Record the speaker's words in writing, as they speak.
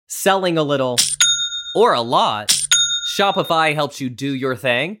Selling a little or a lot, Shopify helps you do your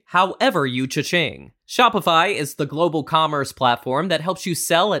thing, however you cha-ching. Shopify is the global commerce platform that helps you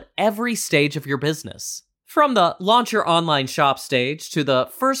sell at every stage of your business. From the launch your online shop stage to the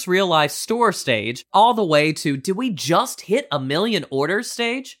first real-life store stage, all the way to did we just hit 1 million orders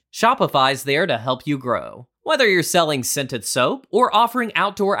stage? Shopify's there to help you grow. Whether you're selling scented soap or offering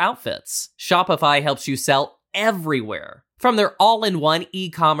outdoor outfits, Shopify helps you sell everywhere. From their all-in-one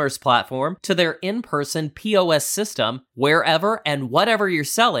e-commerce platform to their in-person POS system, wherever and whatever you're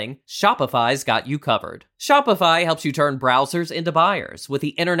selling, Shopify's got you covered. Shopify helps you turn browsers into buyers with the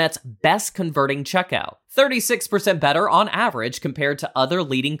internet's best converting checkout, 36% better on average compared to other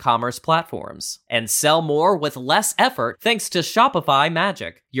leading commerce platforms. And sell more with less effort thanks to Shopify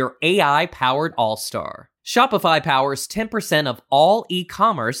Magic, your AI-powered all-star. Shopify powers 10% of all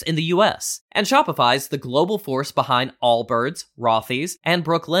e-commerce in the US, and Shopify's the global force behind Allbirds, Rothy's, and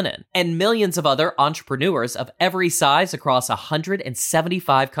Brooklinen, and millions of other entrepreneurs of every size across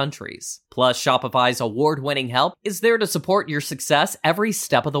 175 countries. Plus, Shopify's award-winning help is there to support your success every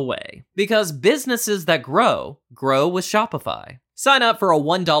step of the way. Because businesses that grow with Shopify. Sign up for a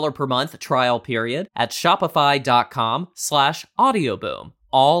 $1 per month trial period at shopify.com/audioboom,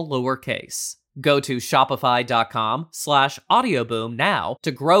 all lowercase. Go to shopify.com/audioboom now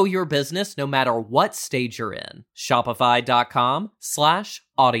to grow your business no matter what stage you're in.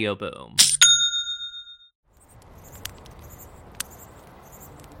 Shopify.com/audioboom.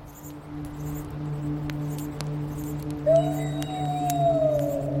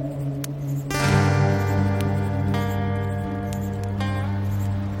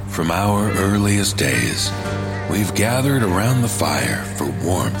 From our earliest days, we've gathered around the fire for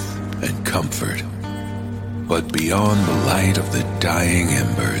warmth and comfort. But beyond the light of the dying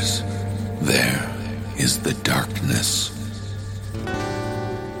embers, there is the darkness.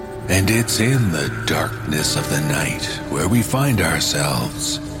 And it's in the darkness of the night where we find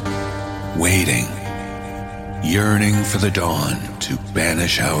ourselves, waiting, yearning for the dawn to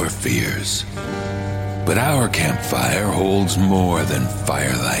banish our fears. But our campfire holds more than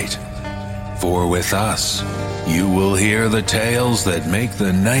firelight. For with us, you will hear the tales that make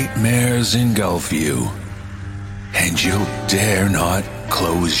the nightmares engulf you. And you'll dare not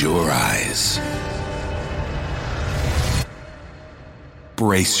close your eyes.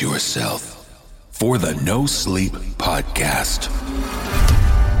 Brace yourself for the No Sleep Podcast.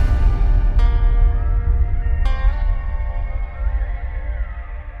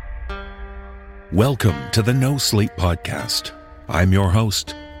 Welcome to the No Sleep Podcast. I'm your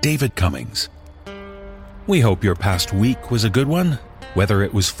host, David Cummings. We hope your past week was a good one, whether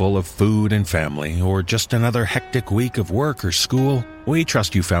it was full of food and family or just another hectic week of work or school. We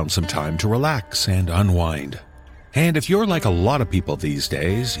trust you found some time to relax and unwind. And if you're like a lot of people these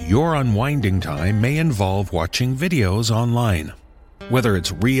days, your unwinding time may involve watching videos online. Whether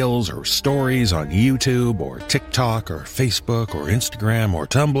it's reels or stories on YouTube or TikTok or Facebook or Instagram or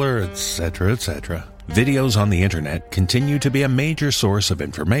Tumblr, etc., etc., videos on the internet continue to be a major source of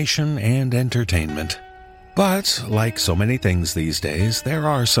information and entertainment. But, like so many things these days, there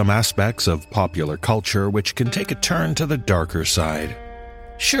are some aspects of popular culture which can take a turn to the darker side.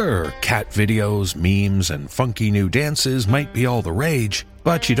 Sure, cat videos, memes, and funky new dances might be all the rage,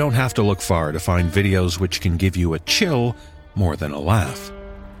 but you don't have to look far to find videos which can give you a chill more than a laugh.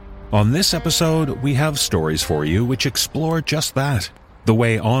 On this episode, we have stories for you which explore just that. The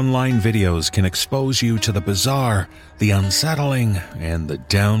way online videos can expose you to the bizarre, the unsettling, and the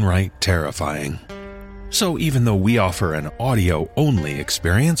downright terrifying. So even though we offer an audio-only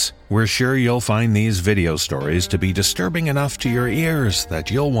experience, we're sure you'll find these video stories to be disturbing enough to your ears that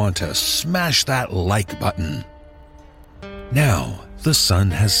you'll want to smash that like button. Now, the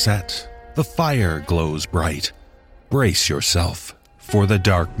sun has set. The fire glows bright. Brace yourself for the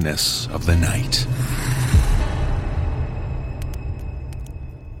darkness of the night.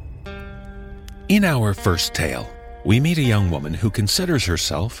 In our first tale, we meet a young woman who considers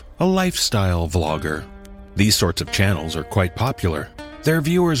herself a lifestyle vlogger. These sorts of channels are quite popular. Their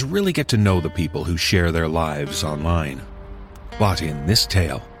viewers really get to know the people who share their lives online. But in this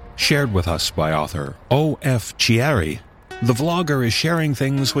tale, shared with us by author O.F. Chiari, the vlogger is sharing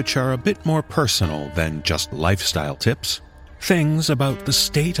things which are a bit more personal than just lifestyle tips. Things about the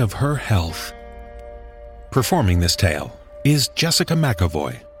state of her health. Performing this tale is Jessica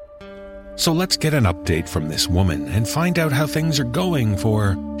McAvoy. So let's get an update from this woman and find out how things are going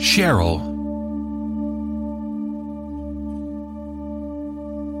for Cheryl.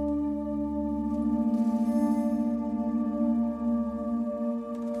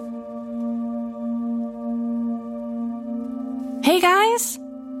 Hey guys!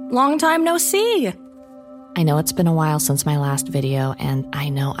 long time no see. I know it's been a while since my last video, and I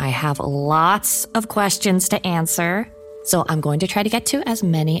know I have lots of questions to answer, so I'm going to try to get to as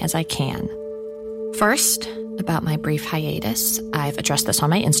many as I can. First, about my brief hiatus. I've addressed this on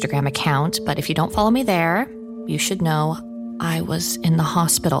my Instagram account, but if you don't follow me there, you should know I was in the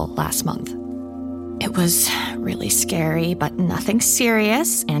hospital last month. It was really scary, but nothing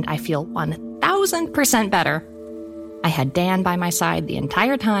serious, and I feel 1,000% better. I had Dan by my side the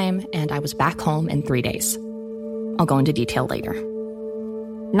entire time, and I was back home in 3 days. I'll go into detail later.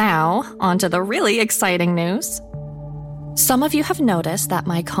 Now, on to the really exciting news. Some of you have noticed that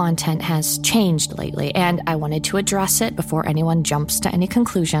my content has changed lately, and I wanted to address it before anyone jumps to any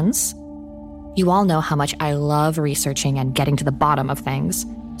conclusions. You all know how much I love researching and getting to the bottom of things,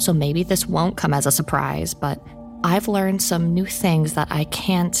 so maybe this won't come as a surprise, but I've learned some new things that I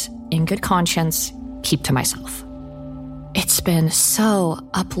can't, in good conscience, keep to myself. It's been so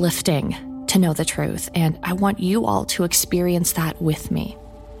uplifting to know the truth, and I want you all to experience that with me.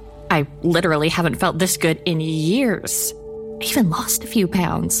 I literally haven't felt this good in years. I even lost a few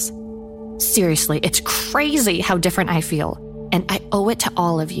pounds. Seriously, it's crazy how different I feel, and I owe it to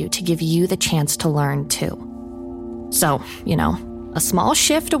all of you to give you the chance to learn too. So, a small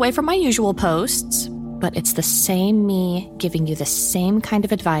shift away from my usual posts, but it's the same me giving you the same kind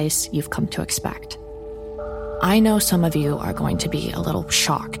of advice you've come to expect. I know some of you are going to be a little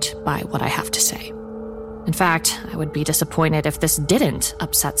shocked by what I have to say. In fact, I would be disappointed if this didn't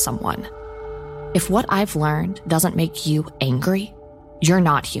upset someone. If what I've learned doesn't make you angry, you're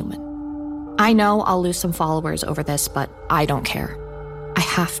not human. I know I'll lose some followers over this, but I don't care. I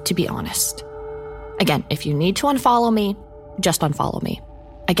have to be honest. Again, if you need to unfollow me, just unfollow me.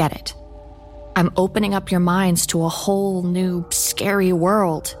 I get it. I'm opening up your minds to a whole new, scary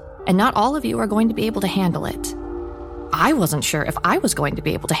world, and not all of you are going to be able to handle it. I wasn't sure if I was going to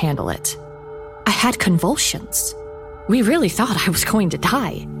be able to handle it. I had convulsions. We really thought I was going to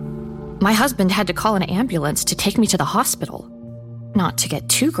die. My husband had to call an ambulance to take me to the hospital. Not to get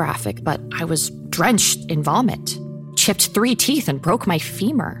too graphic, but I was drenched in vomit, chipped 3 teeth, and broke my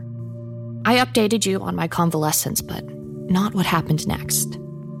femur. I updated you on my convalescence, but not what happened next.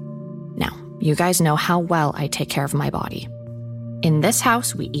 Now, you guys know how well I take care of my body. In this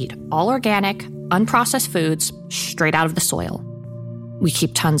house, we eat all organic, unprocessed foods straight out of the soil. We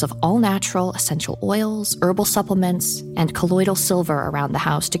keep tons of all-natural essential oils, herbal supplements, and colloidal silver around the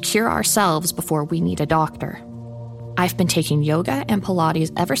house to cure ourselves before we need a doctor. I've been taking yoga and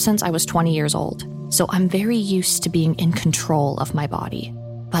Pilates ever since I was 20 years old, so I'm very used to being in control of my body.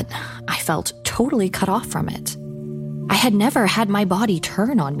 But I felt totally cut off from it. I had never had my body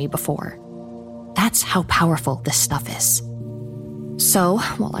turn on me before. That's how powerful this stuff is. So,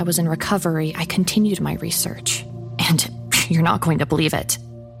 while I was in recovery, I continued my research. And you're not going to believe it.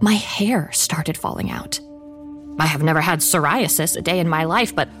 My hair started falling out. I have never had psoriasis a day in my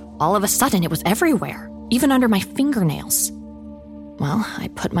life, but all of a sudden it was everywhere, even under my fingernails. Well, I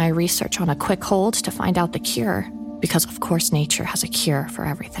put my research on a quick hold to find out the cure, because of course nature has a cure for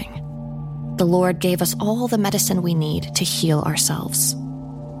everything. The Lord gave us all the medicine we need to heal ourselves.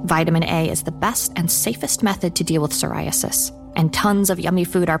 Vitamin A is the best and safest method to deal with psoriasis, and tons of yummy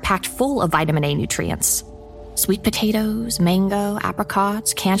food are packed full of vitamin A nutrients. Sweet potatoes, mango,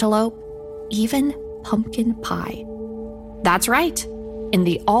 apricots, cantaloupe, even pumpkin pie. That's right. In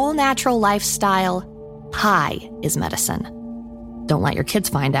the all-natural lifestyle, pie is medicine. Don't let your kids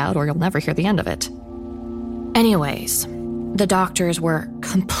find out or you'll never hear the end of it. Anyways, the doctors were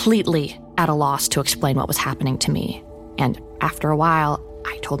completely at a loss to explain what was happening to me. And after a while,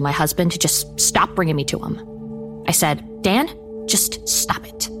 I told my husband to just stop bringing me to him. I said, Dan, just stop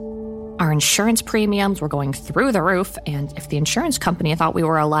it. Our insurance premiums were going through the roof, and if the insurance company thought we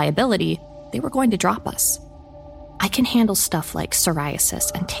were a liability, they were going to drop us. I can handle stuff like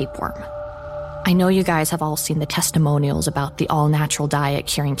psoriasis and tapeworm. I know you guys have all seen the testimonials about the all-natural diet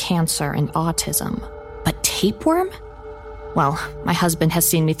curing cancer and autism, but tapeworm? Well, my husband has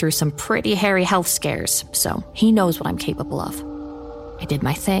seen me through some pretty hairy health scares, so he knows what I'm capable of. I did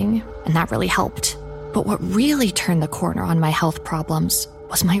my thing, and that really helped. But what really turned the corner on my health problems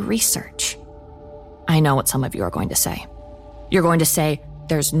was my research. I know what some of you are going to say. You're going to say,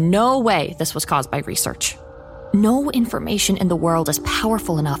 there's no way this was caused by research. No information in the world is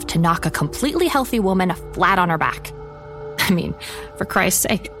powerful enough to knock a completely healthy woman flat on her back. I mean, for Christ's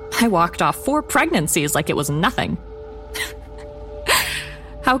sake, I walked off 4 pregnancies like it was nothing.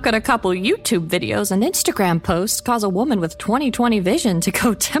 How could a couple YouTube videos and Instagram posts cause a woman with 20/20 vision to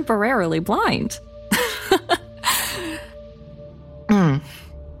go temporarily blind?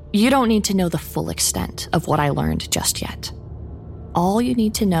 You don't need to know the full extent of what I learned just yet. All you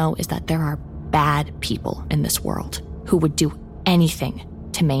need to know is that there are bad people in this world who would do anything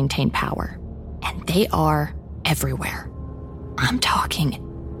to maintain power. And they are everywhere. I'm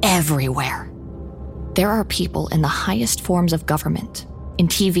talking everywhere. There are people in the highest forms of government, in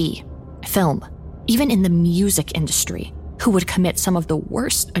TV, film, even in the music industry, who would commit some of the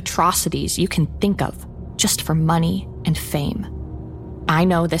worst atrocities you can think of just for money and fame. I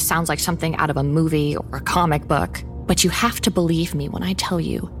know this sounds like something out of a movie or a comic book, but you have to believe me when I tell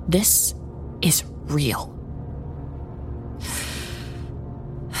you this is real.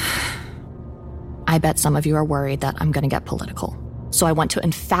 I bet some of you are worried that I'm going to get political. So I want to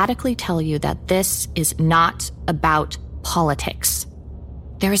emphatically tell you that this is not about politics.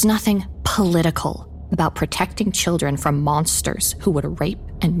 There is nothing political about protecting children from monsters who would rape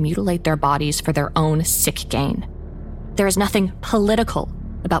and mutilate their bodies for their own sick gain. There is nothing political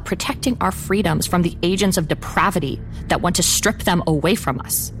about protecting our freedoms from the agents of depravity that want to strip them away from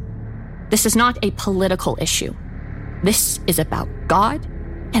us. This is not a political issue. This is about God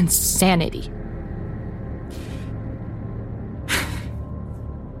and sanity.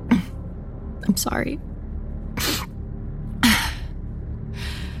 I'm sorry.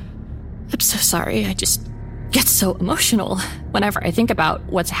 I'm so sorry. I just get so emotional whenever I think about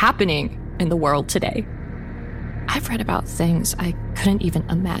what's happening in the world today. I've read about things I couldn't even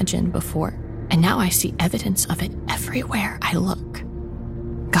imagine before, and now I see evidence of it everywhere I look.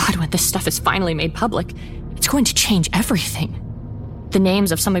 God, when this stuff is finally made public, it's going to change everything. The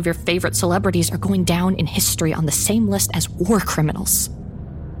names of some of your favorite celebrities are going down in history on the same list as war criminals.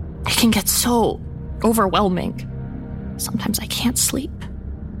 It can get so overwhelming. Sometimes I can't sleep.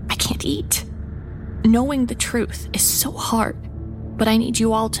 I can't eat. Knowing the truth is so hard, but I need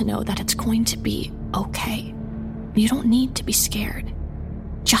you all to know that it's going to be okay. You don't need to be scared.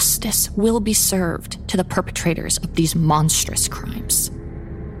 Justice will be served to the perpetrators of these monstrous crimes.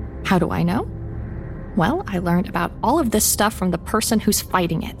 How do I know? Well, I learned about all of this stuff from the person who's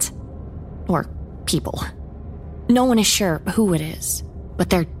fighting it. Or people. No one is sure who it is, but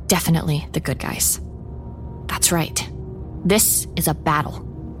they're definitely the good guys. That's right. This is a battle,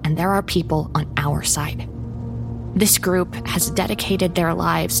 and there are people on our side. This group has dedicated their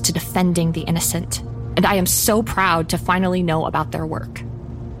lives to defending the innocent, and I am so proud to finally know about their work.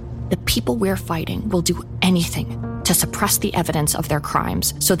 The people we're fighting will do anything to suppress the evidence of their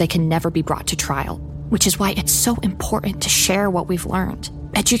crimes so they can never be brought to trial, which is why it's so important to share what we've learned,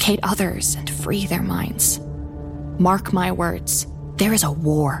 educate others, and free their minds. Mark my words. There is a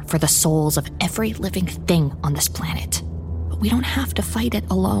war for the souls of every living thing on this planet, but we don't have to fight it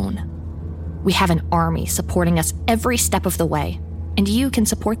alone. We have an army supporting us every step of the way, and you can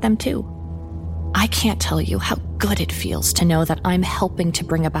support them too. I can't tell you how good it feels to know that I'm helping to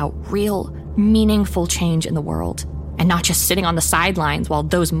bring about real, meaningful change in the world, and not just sitting on the sidelines while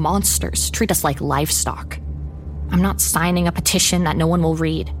those monsters treat us like livestock. I'm not signing a petition that no one will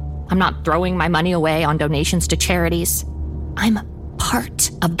read. I'm not throwing my money away on donations to charities. I'm part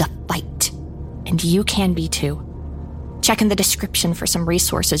of the fight, and you can be too. Check in the description for some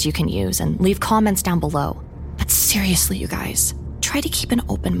resources you can use and leave comments down below. But seriously, you guys, try to keep an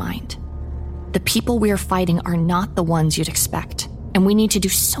open mind. The people we are fighting are not the ones you'd expect, and we need to do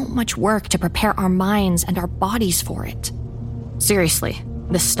so much work to prepare our minds and our bodies for it. Seriously,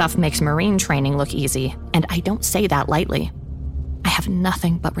 this stuff makes Marine training look easy, and I don't say that lightly. I have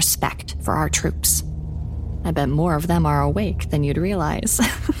nothing but respect for our troops. I bet more of them are awake than you'd realize.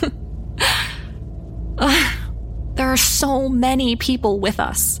 There are so many people with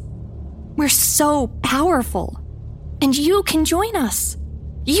us. We're so powerful. And you can join us.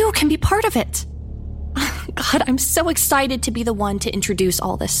 You can be part of it. God, I'm so excited to be the one to introduce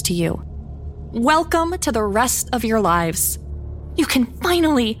all this to you. Welcome to the rest of your lives. You can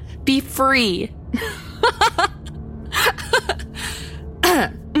finally be free.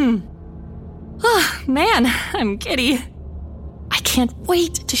 Oh, man, I'm giddy. I can't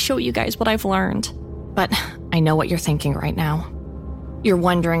wait to show you guys what I've learned. But I know what you're thinking right now. You're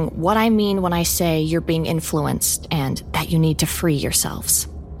wondering what I mean when I say you're being influenced and that you need to free yourselves.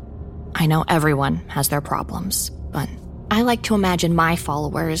 I know everyone has their problems, but I like to imagine my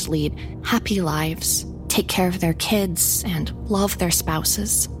followers lead happy lives, take care of their kids, and love their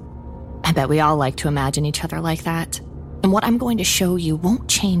spouses. I bet we all like to imagine each other like that. And what I'm going to show you won't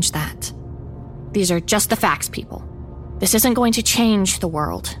change that. These are just the facts, people. This isn't going to change the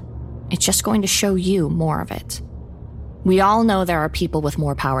world. It's just going to show you more of it. We all know there are people with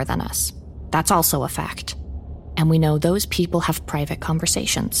more power than us. That's also a fact. And we know those people have private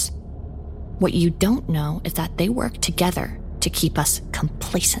conversations. What you don't know is that they work together to keep us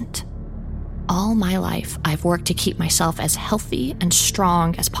complacent. All my life, I've worked to keep myself as healthy and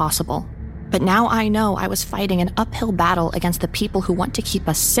strong as possible. But now I know I was fighting an uphill battle against the people who want to keep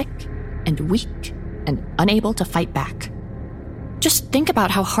us sick and weak and unable to fight back. Just think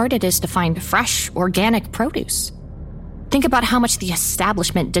about how hard it is to find fresh, organic produce. Think about how much the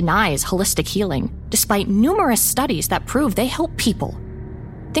establishment denies holistic healing, despite numerous studies that prove they help people.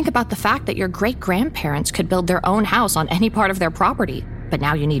 Think about the fact that your great-grandparents could build their own house on any part of their property, but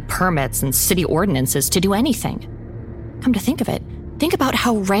now you need permits and city ordinances to do anything. Come to think of it, think about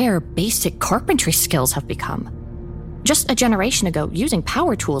how rare basic carpentry skills have become. Just a generation ago, using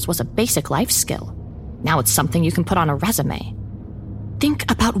power tools was a basic life skill. Now it's something you can put on a resume.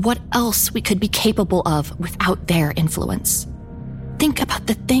 Think about what else we could be capable of without their influence. Think about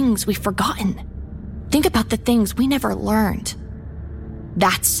the things we've forgotten. Think about the things we never learned.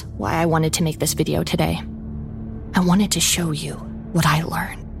 That's why I wanted to make this video today. I wanted to show you what I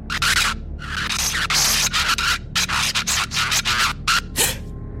learned.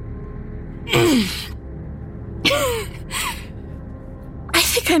 I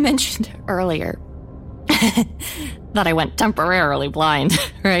think I mentioned earlier that I went temporarily blind,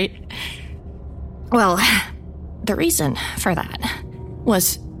 right? Well, the reason for that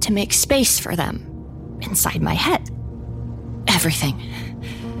was to make space for them inside my head. Everything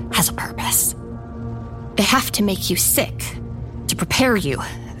has a purpose. They have to make you sick to prepare you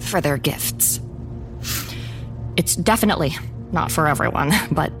for their gifts. It's definitely not for everyone,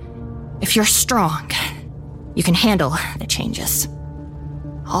 but if you're strong, you can handle the changes.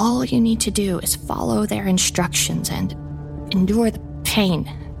 All you need to do is follow their instructions and endure the pain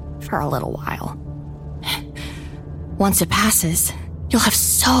for a little while. Once it passes, you'll have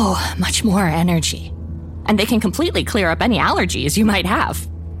so much more energy, and they can completely clear up any allergies you might have.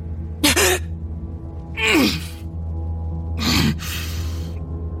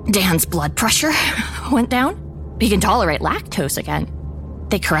 Dan's blood pressure went down. He can tolerate lactose again.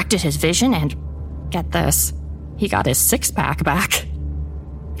 They corrected his vision and, get this, he got his six-pack back.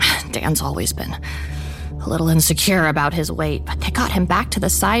 Dan's always been a little insecure about his weight, but they got him back to the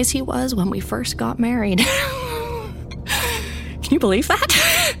size he was when we first got married. Can you believe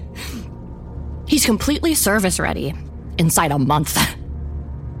that? He's completely service-ready inside a month.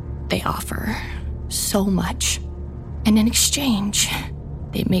 They offer so much, and in exchange,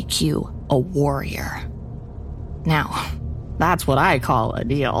 they make you a warrior. Now, that's what I call a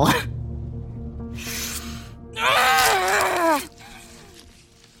deal.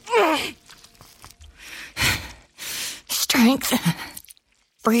 Strength,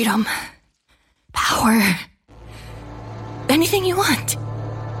 freedom, power, anything you want.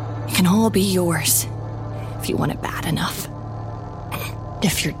 It can all be yours if you want it bad enough.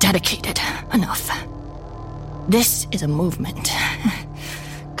 If you're dedicated enough. This is a movement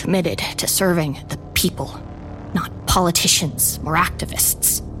committed to serving the people, not politicians or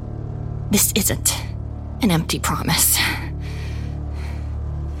activists. This isn't an empty promise.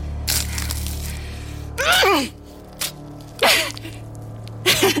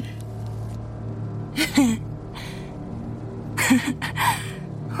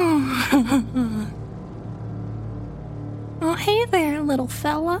 Oh, hey there, little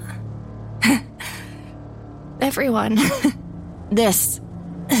fella. Everyone, this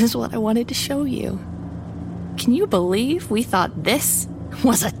is what I wanted to show you. Can you believe we thought this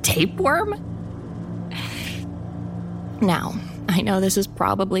was a tapeworm? Now, I know this is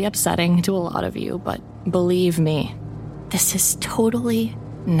probably upsetting to a lot of you, but believe me, this is totally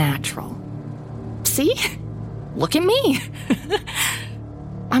natural. See? Look at me.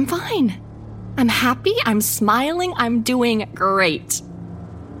 I'm fine. I'm happy, I'm smiling, I'm doing great.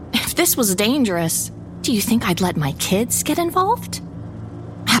 If this was dangerous, do you think I'd let my kids get involved?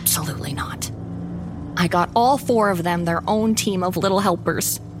 Absolutely not. I got all 4 of them their own team of little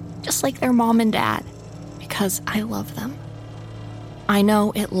helpers, just like their mom and dad, because I love them. I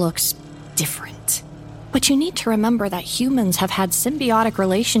know it looks different, but you need to remember that humans have had symbiotic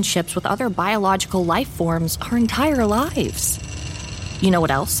relationships with other biological life forms our entire lives. You know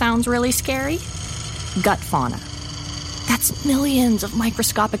what else sounds really scary? Gut fauna. That's millions of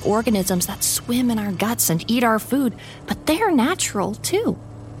microscopic organisms that swim in our guts and eat our food, but they're natural too.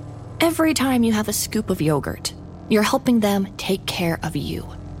 Every time you have a scoop of yogurt, you're helping them take care of you.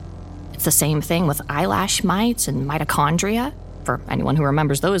 It's the same thing with eyelash mites and mitochondria, for anyone who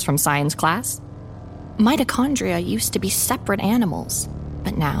remembers those from science class. Mitochondria used to be separate animals,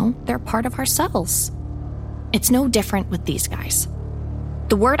 but now they're part of our cells. It's no different with these guys.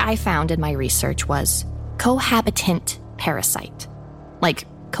 The word I found in my research was cohabitant parasite. Like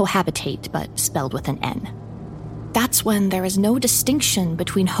cohabitate, but spelled with an N. That's when there is no distinction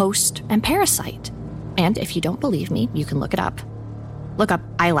between host and parasite. And if you don't believe me, you can look it up. Look up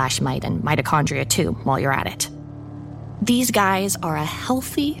eyelash mite and mitochondria too while you're at it. These guys are a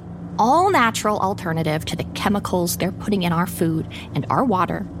healthy, all-natural alternative to the chemicals they're putting in our food and our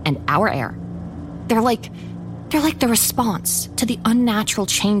water and our air. They're like the response to the unnatural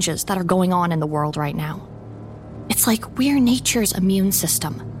changes that are going on in the world right now. It's like we're nature's immune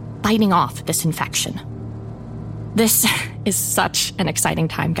system fighting off this infection. This is such an exciting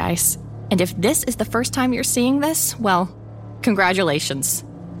time, guys. And if this is the first time you're seeing this, well, congratulations.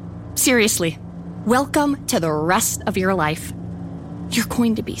 Seriously, welcome to the rest of your life. You're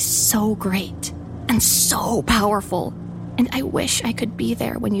going to be so great and so powerful, and I wish I could be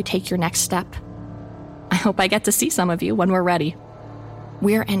there when you take your next step. I hope I get to see some of you when we're ready.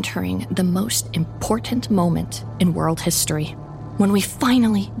 We're entering the most important moment in world history, when we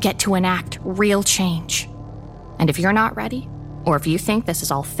finally get to enact real change. And if you're not ready, or if you think this is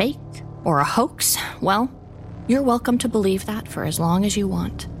all fake or a hoax, well, you're welcome to believe that for as long as you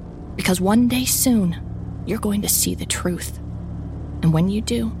want. Because one day soon, you're going to see the truth. And when you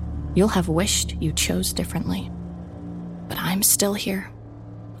do, you'll have wished you chose differently. But I'm still here.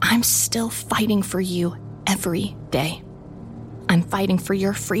 I'm still fighting for you every day. I'm fighting for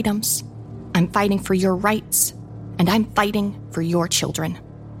your freedoms. I'm fighting for your rights. And I'm fighting for your children.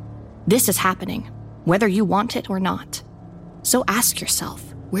 This is happening, whether you want it or not. So ask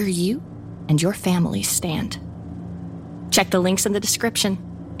yourself where you and your family stand. Check the links in the description.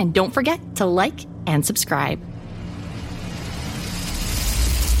 And don't forget to like and subscribe.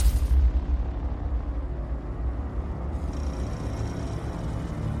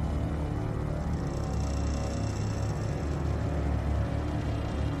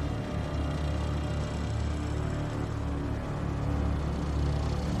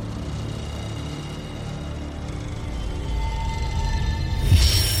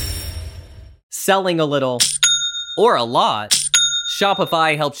 Selling a little or a lot,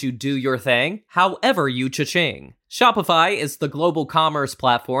 Shopify helps you do your thing, however you cha-ching. Shopify is the global commerce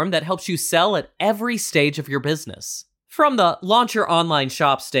platform that helps you sell at every stage of your business. From the launch your online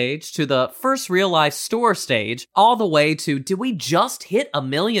shop stage to the first real-life store stage, all the way to did we just hit 1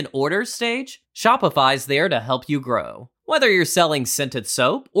 million orders stage? Shopify's there to help you grow. Whether you're selling scented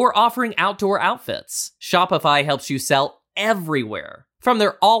soap or offering outdoor outfits, Shopify helps you sell everywhere. From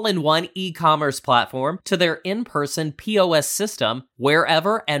their all-in-one e-commerce platform to their in-person POS system,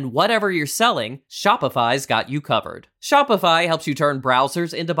 wherever and whatever you're selling, Shopify's got you covered. Shopify helps you turn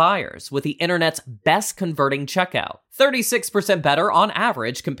browsers into buyers with the internet's best converting checkout, 36% better on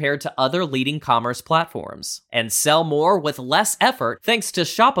average compared to other leading commerce platforms. And sell more with less effort thanks to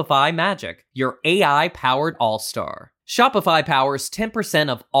Shopify Magic, your AI-powered all-star. Shopify powers 10%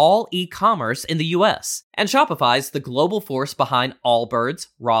 of all e-commerce in the US, and Shopify's the global force behind Allbirds,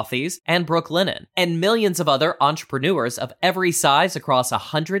 Rothy's, and Brooklinen, and millions of other entrepreneurs of every size across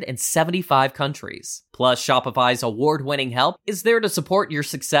 175 countries. Plus, Shopify's award-winning help is there to support your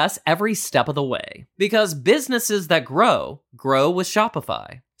success every step of the way. Because businesses that grow with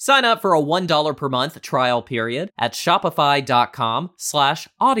Shopify. Sign up for a $1 per month trial period at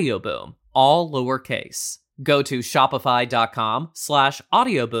shopify.com/audioboom, all lowercase. Go to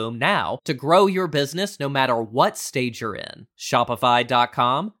shopify.com/audioboom now to grow your business no matter what stage you're in.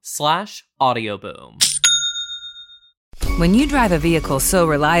 Shopify.com/audioboom. When you drive a vehicle so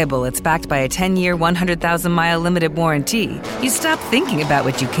reliable it's backed by a 10-year, 100,000-mile limited warranty, you stop thinking about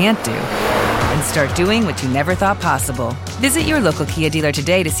what you can't do and start doing what you never thought possible. Visit your local Kia dealer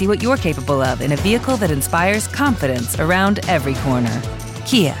today to see what you're capable of in a vehicle that inspires confidence around every corner.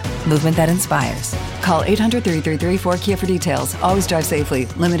 Kia, movement that inspires. Call 800-333-4KIA for details. Always drive safely.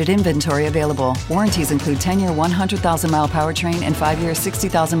 Limited inventory available. Warranties include 10-year 100,000-mile powertrain and 5-year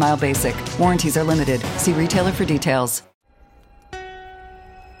 60,000-mile basic. Warranties are limited. See retailer for details.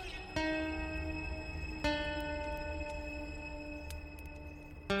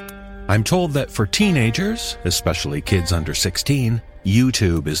 I'm told that for teenagers, especially kids under 16,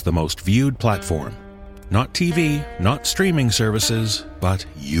 YouTube is the most viewed platform. Not TV, not streaming services, but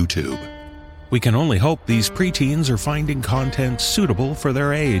YouTube. We can only hope these preteens are finding content suitable for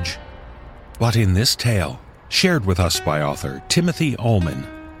their age. But in this tale, shared with us by author Timothy Ullman,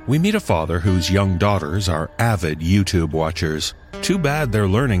 we meet a father whose young daughters are avid YouTube watchers. Too bad they're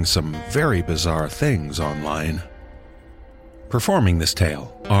learning some very bizarre things online. Performing this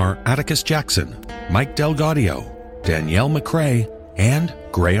tale are Atticus Jackson, Mike Delgadio, Danielle McRae, and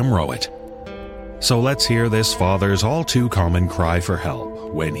Graham Rowett. So let's hear this father's all-too-common cry for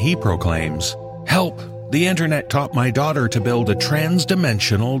help when he proclaims, "Help! The internet taught my daughter to build a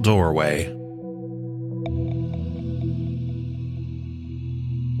trans-dimensional doorway."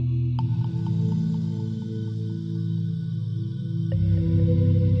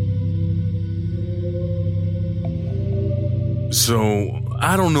 So,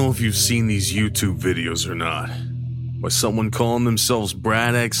 I don't know if you've seen these YouTube videos or not, by someone calling themselves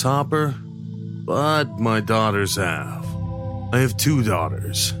Brad X Hopper, but my daughters have. I have 2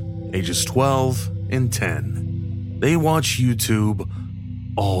 daughters, ages 12 and 10. They watch YouTube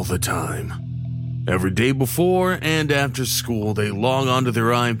all the time. Every day before and after school, they log onto their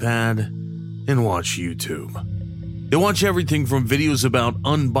iPad and watch YouTube. They watch everything from videos about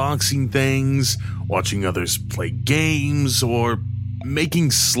unboxing things, watching others play games, or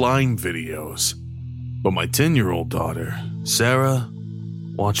making slime videos. But my 10-year-old daughter, Sarah,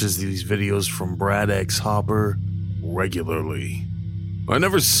 watches these videos from Brad X Hopper regularly. I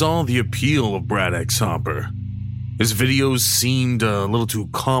never saw the appeal of Brad X Hopper. His videos seemed a little too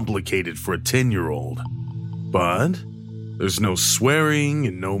complicated for a 10-year-old. But there's no swearing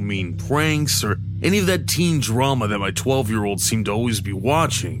and no mean pranks or any of that teen drama that my 12-year-old seemed to always be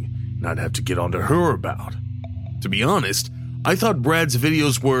watching, and I'd have to get onto her about. To be honest, I thought Brad's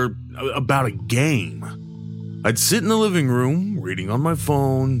videos were about a game. I'd sit in the living room, reading on my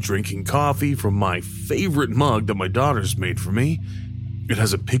phone, drinking coffee from my favorite mug that my daughters made for me. It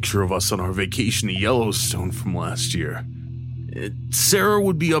has a picture of us on our vacation to Yellowstone from last year. Sarah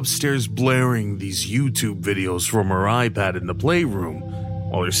would be upstairs blaring these YouTube videos from her iPad in the playroom,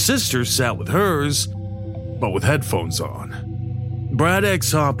 while her sister sat with hers, but with headphones on. Brad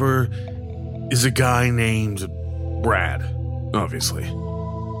X Hopper is a guy named Brad, obviously.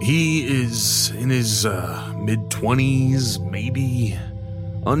 He is in his mid-20s, maybe,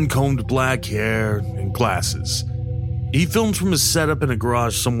 uncombed black hair and glasses. He films from a setup in a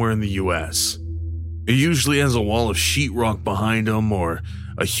garage somewhere in the US. He usually has a wall of sheetrock behind him or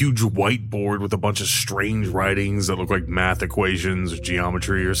a huge whiteboard with a bunch of strange writings that look like math equations or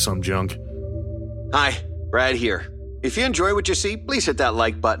geometry or some junk. Hi, Brad here. If you enjoy what you see, please hit that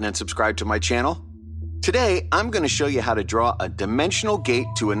like button and subscribe to my channel. Today, I'm going to show you how to draw a dimensional gate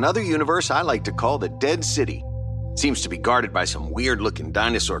to another universe I like to call the Dead City. Seems to be guarded by some weird-looking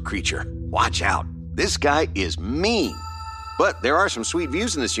dinosaur creature. Watch out. This guy is mean. But there are some sweet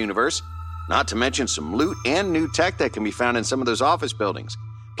views in this universe, not to mention some loot and new tech that can be found in some of those office buildings.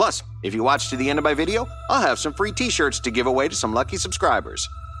 Plus, if you watch to the end of my video, I'll have some free t-shirts to give away to some lucky subscribers.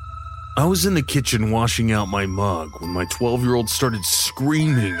 I was in the kitchen washing out my mug when my 12-year-old started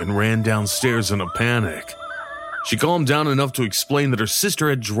screaming and ran downstairs in a panic. She calmed down enough to explain that her sister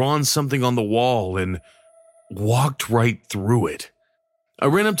had drawn something on the wall and walked right through it. I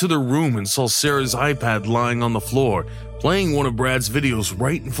ran up to the room and saw Sarah's iPad lying on the floor, playing one of Brad's videos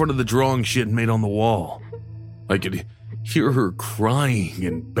right in front of the drawing she had made on the wall. I could hear her crying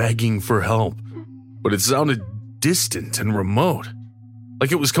and begging for help, but it sounded distant and remote,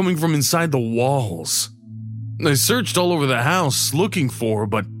 like it was coming from inside the walls. I searched all over the house looking for her,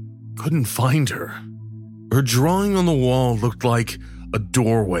 but couldn't find her. Her drawing on the wall looked like a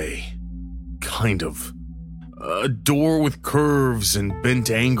doorway. Kind of. A door with curves and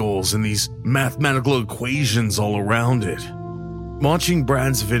bent angles and these mathematical equations all around it. Watching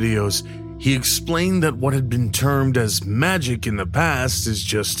Brad's videos, he explained that what had been termed as magic in the past is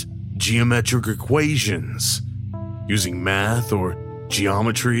just geometric equations. Using math or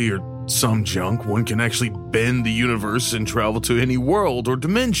geometry or some junk, one can actually bend the universe and travel to any world or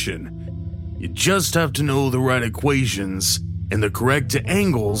dimension. You just have to know the right equations and the correct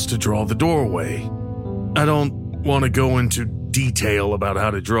angles to draw the doorway. I don't want to go into detail about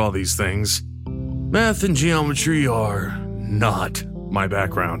how to draw these things. Math and geometry are not my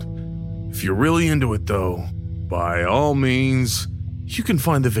background. If you're really into it though, by all means, you can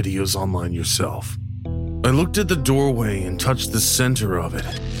find the videos online yourself. I looked at the doorway and touched the center of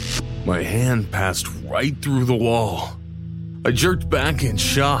it. My hand passed right through the wall. I jerked back in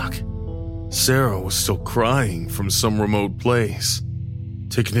shock. Sarah was still crying from some remote place.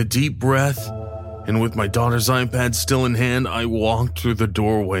 Taking a deep breath, and with my daughter's iPad still in hand, I walked through the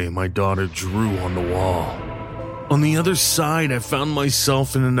doorway my daughter drew on the wall. On the other side, I found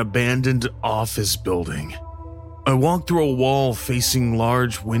myself in an abandoned office building. I walked through a wall facing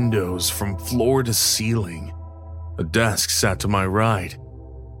large windows from floor to ceiling. A desk sat to my right.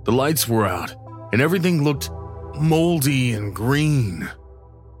 The lights were out, and everything looked moldy and green.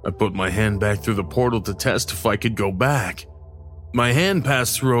 I put my hand back through the portal to test if I could go back. My hand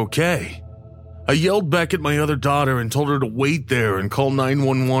passed through okay. I yelled back at my other daughter and told her to wait there and call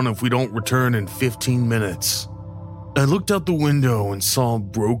 911 if we don't return in 15 minutes. I looked out the window and saw a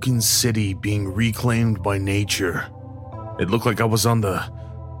broken city being reclaimed by nature. It looked like I was on the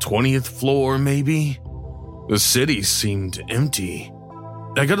 20th floor, maybe. The city seemed empty.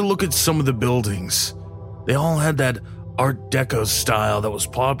 I got to look at some of the buildings. They all had that Art Deco style that was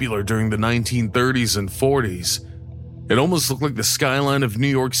popular during the 1930s and 40s. It almost looked like the skyline of New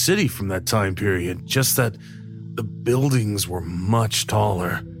York City from that time period, just that the buildings were much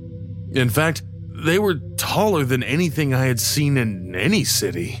taller. In fact, they were taller than anything I had seen in any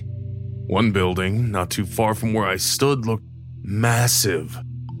city. One building, not too far from where I stood, looked massive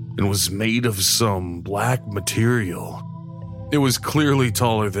and was made of some black material. It was clearly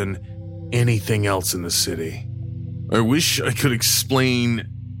taller than anything else in the city. I wish I could explain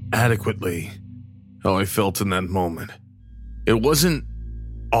adequately how I felt in that moment. It wasn't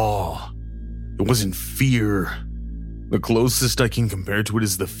awe. It wasn't fear. The closest I can compare to it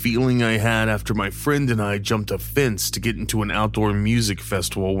is the feeling I had after my friend and I jumped a fence to get into an outdoor music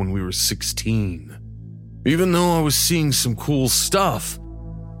festival when we were 16. Even though I was seeing some cool stuff,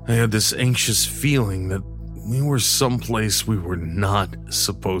 I had this anxious feeling that we were someplace we were not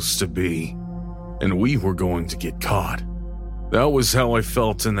supposed to be, and we were going to get caught. That was how I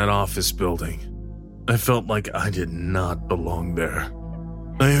felt in that office building. I felt like I did not belong there.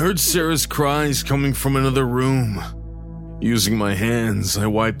 I heard Sarah's cries coming from another room. Using my hands, I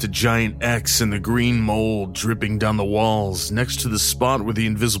wiped a giant X in the green mold dripping down the walls next to the spot where the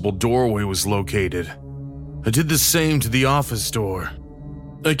invisible doorway was located. I did the same to the office door.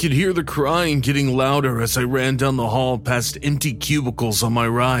 I could hear the crying getting louder as I ran down the hall past empty cubicles on my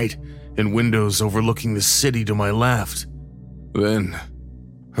right and windows overlooking the city to my left. Then,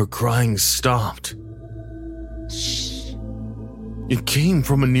 her crying stopped. Shh. It came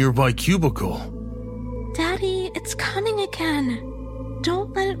from a nearby cubicle. Daddy, it's coming again.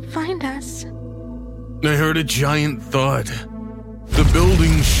 Don't let it find us. I heard a giant thud. The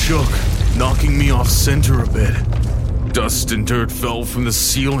building shook, knocking me off center a bit. Dust and dirt fell from the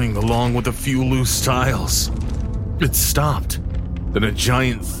ceiling along with a few loose tiles. It stopped. Then a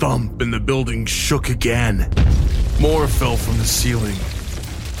giant thump and the building shook again. More fell from the ceiling.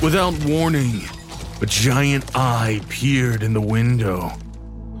 Without warning, a giant eye peered in the window.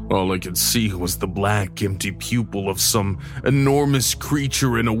 All I could see was the black, empty pupil of some enormous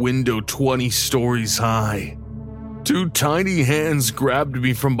creature in a window 20 stories high. Two tiny hands grabbed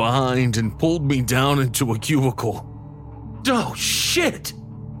me from behind and pulled me down into a cubicle. Oh, shit!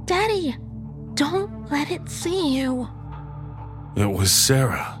 Daddy, don't let it see you. It was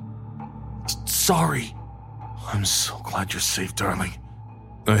Sarah. Sorry. I'm so glad you're safe, darling.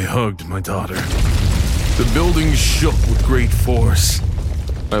 I hugged my daughter. The building shook with great force.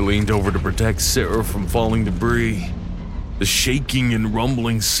 I leaned over to protect Sarah from falling debris. The shaking and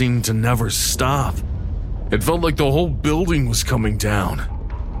rumbling seemed to never stop. It felt like the whole building was coming down.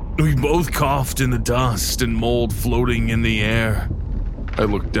 We both coughed in the dust and mold floating in the air. I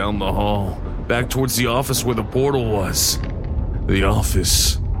looked down the hall, back towards the office where the portal was. The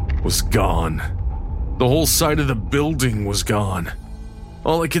office was gone. The whole side of the building was gone.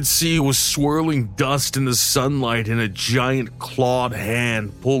 All I could see was swirling dust in the sunlight and a giant clawed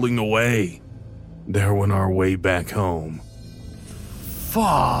hand pulling away. There went our way back home.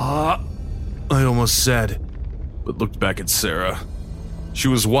 Fuck, I almost said, but looked back at Sarah. She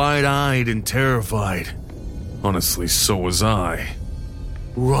was wide-eyed and terrified. Honestly, so was I.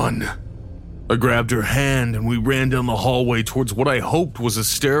 Run. I grabbed her hand and we ran down the hallway towards what I hoped was a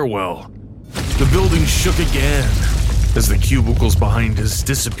stairwell. The building shook again as the cubicles behind us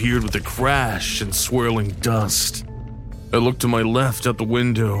disappeared with a crash and swirling dust. I looked to my left out the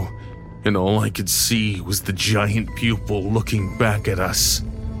window, and all I could see was the giant pupil looking back at us.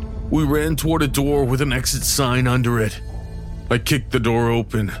 We ran toward a door with an exit sign under it. I kicked the door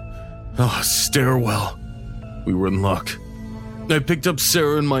open. Oh, stairwell. We were in luck. I picked up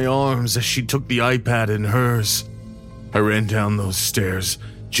Sarah in my arms as she took the iPad in hers. I ran down those stairs,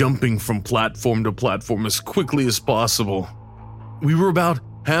 jumping from platform to platform as quickly as possible. We were about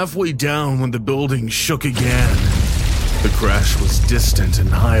halfway down when the building shook again. The crash was distant and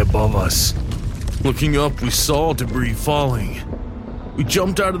high above us. Looking up, we saw debris falling. We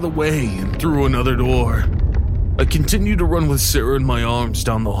jumped out of the way and through another door. I continued to run with Sarah in my arms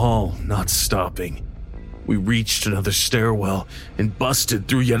down the hall, not stopping. We reached another stairwell and busted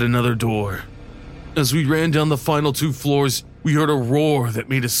through yet another door. As we ran down the final 2 floors, we heard a roar that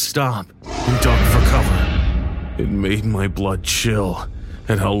made us stop and duck for cover. It made my blood chill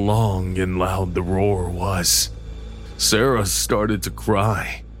at how long and loud the roar was. Sarah started to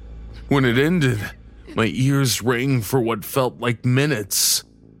cry. When it ended, my ears rang for what felt like minutes.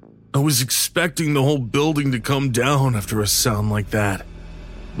 I was expecting the whole building to come down after a sound like that,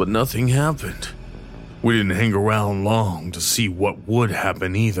 but nothing happened. We didn't hang around long to see what would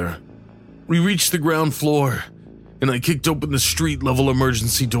happen either. We reached the ground floor, and I kicked open the street-level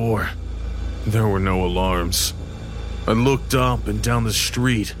emergency door. There were no alarms. I looked up and down the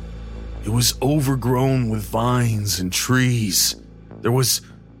street. It was overgrown with vines and trees. There was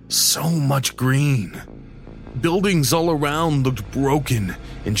so much green. Buildings all around looked broken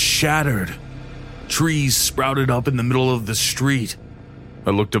and shattered. Trees sprouted up in the middle of the street. I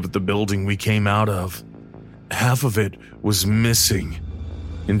looked up at the building we came out of. Half of it was missing,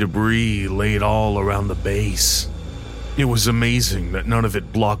 and debris laid all around the base. It was amazing that none of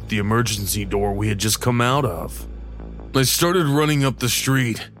it blocked the emergency door we had just come out of. I started running up the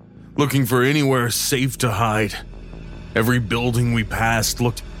street, looking for anywhere safe to hide. Every building we passed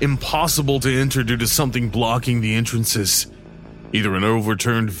looked impossible to enter due to something blocking the entrances. Either an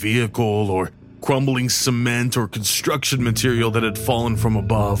overturned vehicle or crumbling cement or construction material that had fallen from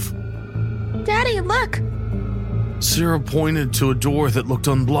above. Daddy, look! Sarah pointed to a door that looked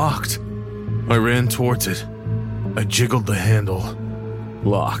unblocked. I ran towards it. I jiggled the handle.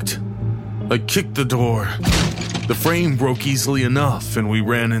 Locked. I kicked the door. The frame broke easily enough, and we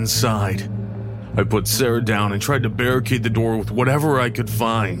ran inside. I put Sarah down and tried to barricade the door with whatever I could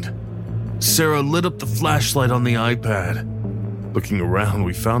find. Sarah lit up the flashlight on the iPad. Looking around,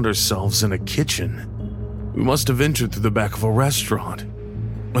 we found ourselves in a kitchen. We must have entered through the back of a restaurant.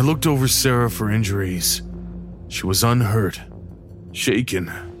 I looked over Sarah for injuries. She was unhurt,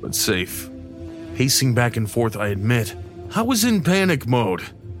 shaken, but safe. Pacing back and forth, I admit, I was in panic mode.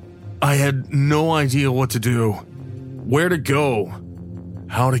 I had no idea what to do, where to go,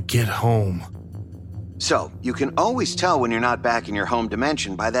 how to get home. So, you can always tell when you're not back in your home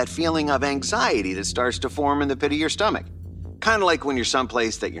dimension by that feeling of anxiety that starts to form in the pit of your stomach. Kind of like when you're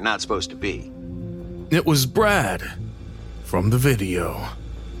someplace that you're not supposed to be. It was Brad, from the video.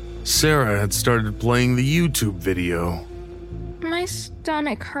 Sarah had started playing the YouTube video. My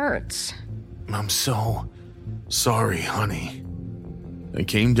stomach hurts. I'm so sorry, honey. I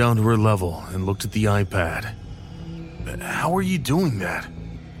came down to her level and looked at the iPad. How are you doing that?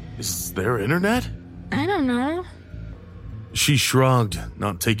 Is there internet? I don't know. She shrugged,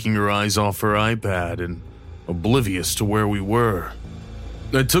 not taking her eyes off her iPad and oblivious to where we were.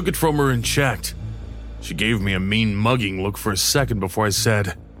 I took it from her and checked. She gave me a mean mugging look for a second before I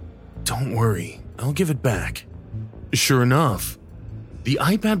said, "Don't worry, I'll give it back." Sure enough, the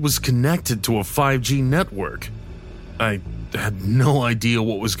iPad was connected to a 5G network. I had no idea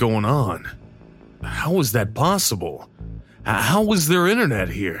what was going on. How was that possible? How was there internet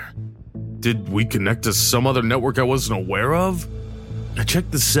here? Did we connect to some other network I wasn't aware of? I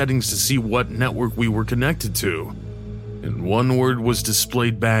checked the settings to see what network we were connected to, and one word was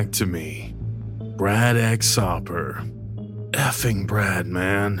displayed back to me. Brad X Hopper. Effing Brad,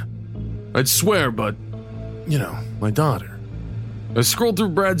 man. I'd swear, but, my daughter. I scrolled through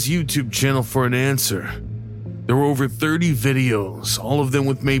Brad's YouTube channel for an answer. There were over 30 videos, all of them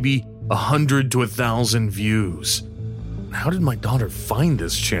with maybe 100 to 1,000 views. How did my daughter find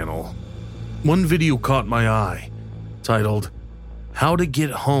this channel? One video caught my eye, titled, "How to Get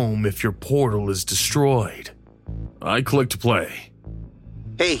Home If Your Portal is Destroyed." I clicked play.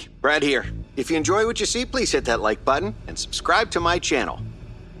 Hey, Brad here. If you enjoy what you see, please hit that like button and subscribe to my channel.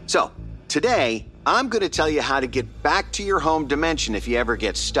 So, today, I'm going to tell you how to get back to your home dimension if you ever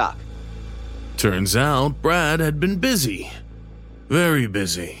get stuck. Turns out Brad had been busy. Very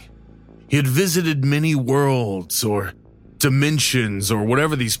busy. He had visited many worlds or dimensions or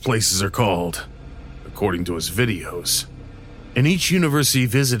whatever these places are called, according to his videos. In each universe he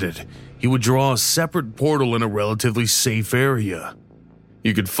visited, he would draw a separate portal in a relatively safe area.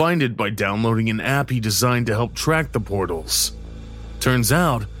 You could find it by downloading an app he designed to help track the portals. Turns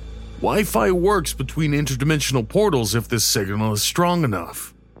out, Wi-Fi works between interdimensional portals if this signal is strong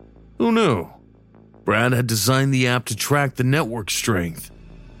enough. Who knew? Brad had designed the app to track the network strength.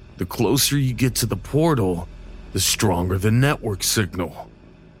 The closer you get to the portal, the stronger the network signal.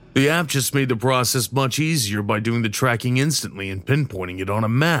 The app just made the process much easier by doing the tracking instantly and pinpointing it on a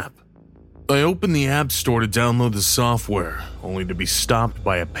map. I opened the App Store to download the software, only to be stopped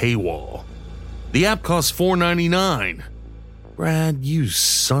by a paywall. The app costs $4.99. Brad, you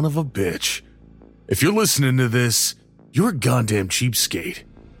son of a bitch. If you're listening to this, you're a goddamn cheapskate.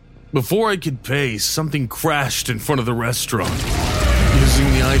 Before I could pay, something crashed in front of the restaurant.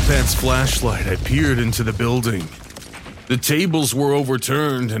 Using the iPad's flashlight, I peered into the building. The tables were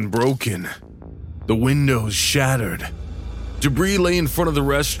overturned and broken. The windows shattered. Debris lay in front of the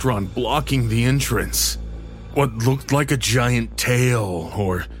restaurant, blocking the entrance. What looked like a giant tail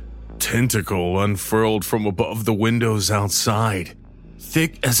or tentacle unfurled from above the windows outside,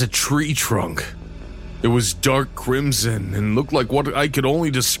 thick as a tree trunk. It was dark crimson and looked like what I could only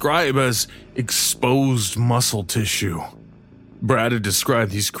describe as exposed muscle tissue. Brad had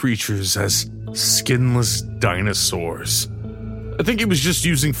described these creatures as skinless dinosaurs. I think he was just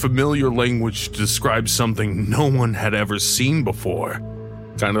using familiar language to describe something no one had ever seen before.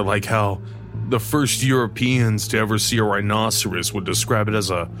 Kind of like how the first Europeans to ever see a rhinoceros would describe it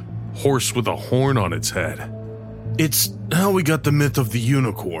as a horse with a horn on its head. It's how we got the myth of the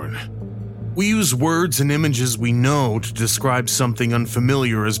unicorn. We use words and images we know to describe something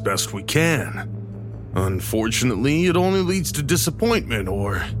unfamiliar as best we can. Unfortunately, it only leads to disappointment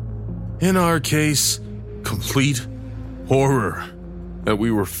or, in our case, complete horror that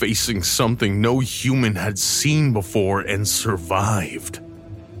we were facing something no human had seen before and survived.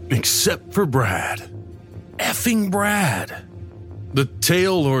 Except for Brad. Effing Brad. The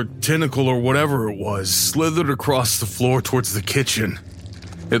tail or tentacle or whatever it was slithered across the floor towards the kitchen.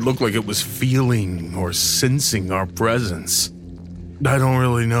 It looked like it was feeling or sensing our presence. I don't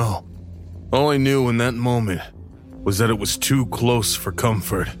really know. All I knew in that moment was that it was too close for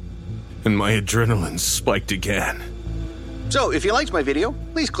comfort, and my adrenaline spiked again. So, if you liked my video,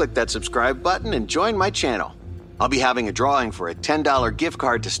 please click that subscribe button and join my channel. I'll be having a drawing for a $10 gift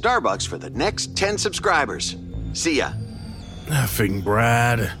card to Starbucks for the next 10 subscribers. See ya. Effing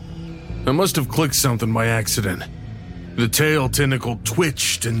Brad. I must have clicked something by accident. The tail tentacle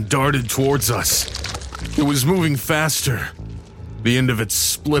twitched and darted towards us. It was moving faster. The end of it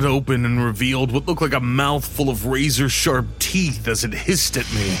split open and revealed what looked like a mouthful of razor-sharp teeth as it hissed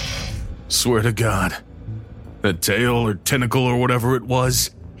at me. Swear to God, that tail or tentacle or whatever it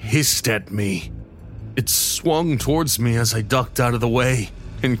was hissed at me. It swung towards me as I ducked out of the way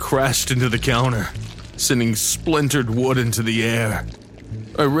and crashed into the counter, sending splintered wood into the air.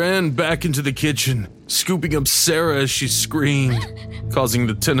 I ran back into the kitchen, scooping up Sarah as she screamed, causing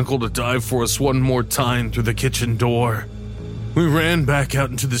the tentacle to dive for us one more time through the kitchen door. We ran back out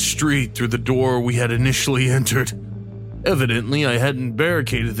into the street through the door we had initially entered. Evidently, I hadn't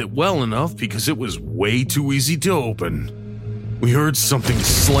barricaded it well enough because it was way too easy to open. We heard something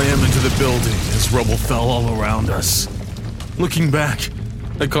slam into the building as rubble fell all around us. Looking back,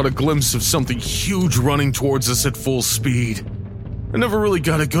 I caught a glimpse of something huge running towards us at full speed. I never really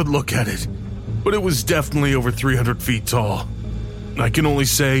got a good look at it, but it was definitely over 300 feet tall. I can only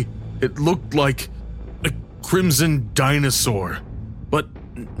say it looked like a crimson dinosaur, but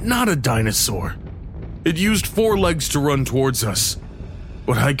not a dinosaur. It used 4 legs to run towards us,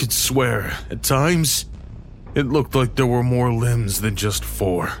 but I could swear, at times, it looked like there were more limbs than just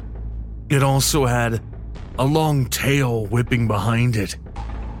 4. It also had a long tail whipping behind it,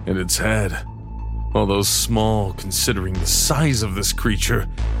 and its head, although small considering the size of this creature,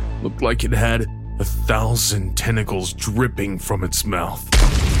 looked like it had 1,000 tentacles dripping from its mouth.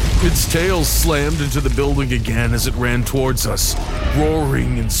 Its tail slammed into the building again as it ran towards us,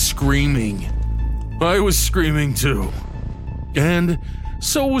 roaring and screaming. I was screaming too. And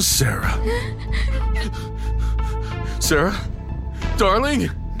so was Sarah. Sarah? Darling?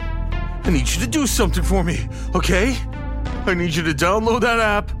 I need you to do something for me, okay? I need you to download that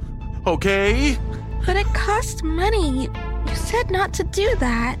app, okay? But it costs money. You said not to do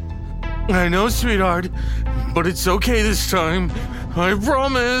that. I know, sweetheart, but it's okay this time. I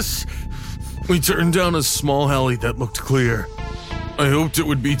promise. We turned down a small alley that looked clear. I hoped it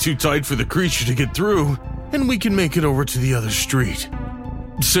would be too tight for the creature to get through, and we can make it over to the other street.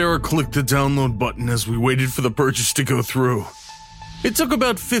 Sarah clicked the download button as we waited for the purchase to go through. It took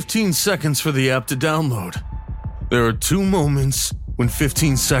about 15 seconds for the app to download. There are 2 moments when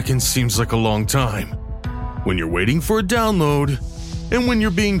 15 seconds seems like a long time. When you're waiting for a download, and when you're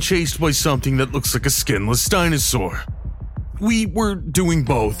being chased by something that looks like a skinless dinosaur. We were doing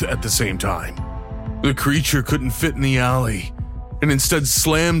both at the same time. The creature couldn't fit in the alley, and instead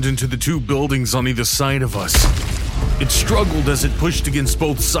slammed into the 2 buildings on either side of us. It struggled as it pushed against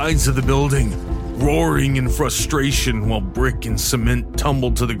both sides of the building, roaring in frustration while brick and cement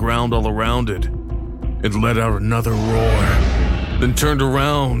tumbled to the ground all around it. It let out another roar, then turned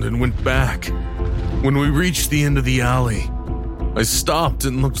around and went back. When we reached the end of the alley, I stopped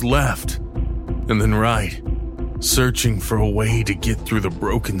and looked left, and then right, searching for a way to get through the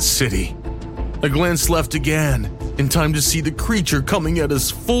broken city. I glanced left again, in time to see the creature coming at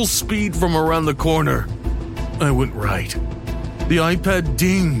us full speed from around the corner. I went right. The iPad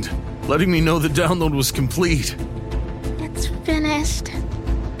dinged, letting me know the download was complete. It's finished.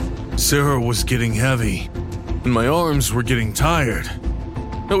 Sarah was getting heavy, and my arms were getting tired.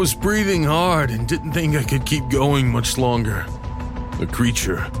 I was breathing hard and didn't think I could keep going much longer. The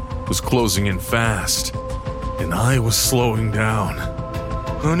creature was closing in fast, and I was slowing down.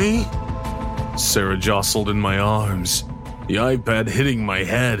 Honey? Sarah jostled in my arms, the iPad hitting my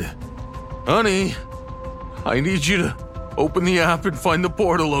head. Honey, I need you to open the app and find the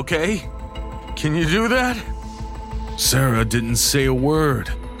portal, okay? Can you do that? Sarah didn't say a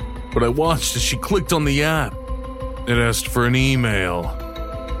word, but I watched as she clicked on the app. It asked for an email.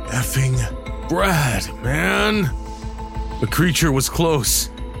 Effing Brad, man. The creature was close.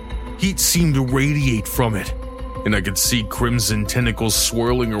 Heat seemed to radiate from it, and I could see crimson tentacles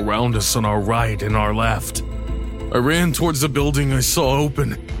swirling around us on our right and our left. I ran towards the building I saw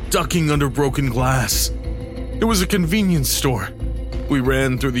open, ducking under broken glass. It was a convenience store. We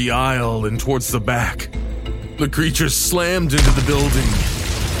ran through the aisle and towards the back. The creature slammed into the building.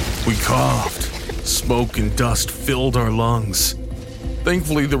 We coughed. Smoke and dust filled our lungs.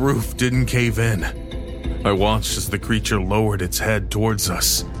 Thankfully, the roof didn't cave in. I watched as the creature lowered its head towards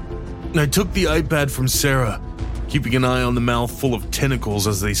us. I took the iPad from Sarah, keeping an eye on the mouth full of tentacles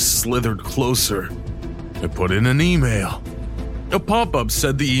as they slithered closer. I put in an email. A pop-up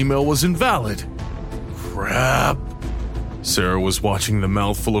said the email was invalid. Crap. Sarah was watching the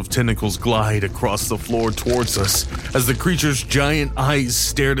mouthful of tentacles glide across the floor towards us as the creature's giant eyes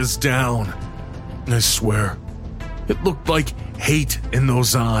stared us down. I swear, it looked like hate in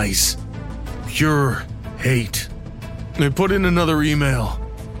those eyes. Pure hate. I put in another email.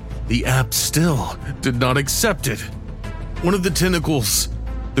 The app still did not accept it. One of the tentacles,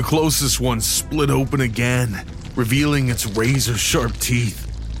 the closest one, split open again, revealing its razor-sharp teeth.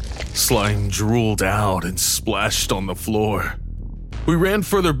 Slime drooled out and splashed on the floor. We ran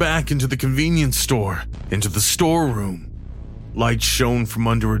further back into the convenience store, into the storeroom. Light shone from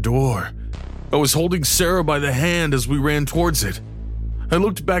under a door. I was holding Sarah by the hand as we ran towards it. I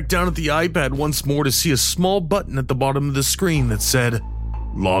looked back down at the iPad once more to see a small button at the bottom of the screen that said,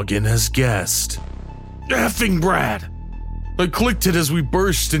 "Log in as guest." Effing Brad! I clicked it as we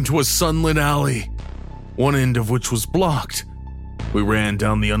burst into a sunlit alley, one end of which was blocked. We ran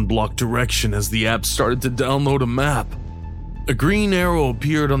down the unblocked direction as the app started to download a map. A green arrow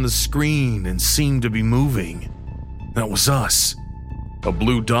appeared on the screen and seemed to be moving. That was us. A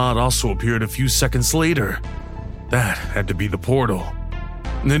blue dot also appeared a few seconds later. That had to be the portal.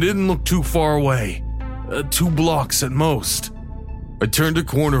 And it didn't look too far away, 2 blocks at most. I turned a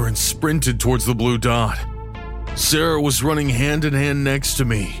corner and sprinted towards the blue dot. Sarah was running hand in hand next to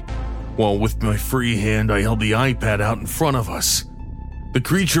me, while with my free hand I held the iPad out in front of us. The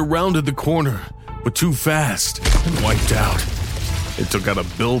creature rounded the corner, but too fast, and wiped out. It took out a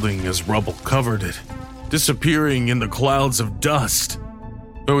building as rubble covered it, disappearing in the clouds of dust.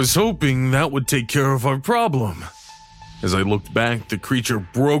 I was hoping that would take care of our problem. As I looked back, the creature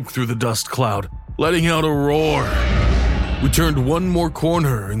broke through the dust cloud, letting out a roar. We turned one more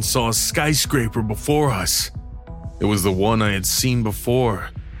corner and saw a skyscraper before us. It was the one I had seen before,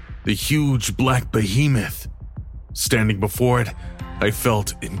 the huge black behemoth. Standing before it, I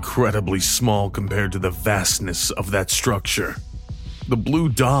felt incredibly small compared to the vastness of that structure. The blue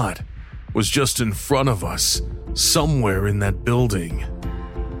dot was just in front of us, somewhere in that building.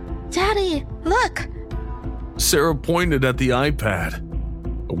 Daddy, look! Sarah pointed at the iPad.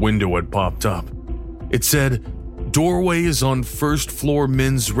 A window had popped up. It said, "Doorway is on first floor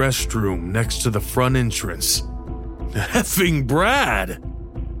men's restroom next to the front entrance." Effing Brad!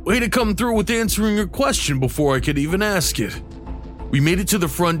 Way to come through with answering your question before I could even ask it. We made it to the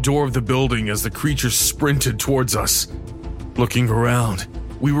front door of the building as the creature sprinted towards us. Looking around,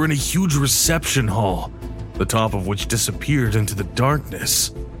 we were in a huge reception hall, the top of which disappeared into the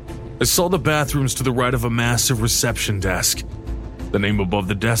darkness. I saw the bathrooms to the right of a massive reception desk. The name above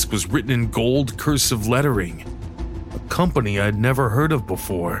the desk was written in gold cursive lettering. A company I'd never heard of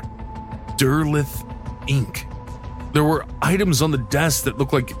before. Derlith Inc. There were items on the desk that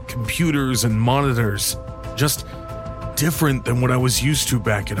looked like computers and monitors, just different than what I was used to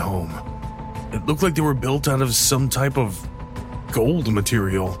back at home. It looked like they were built out of some type of gold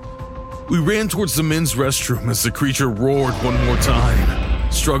material. We ran towards the men's restroom as the creature roared one more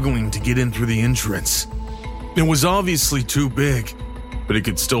time, struggling to get in through the entrance. It was obviously too big, but it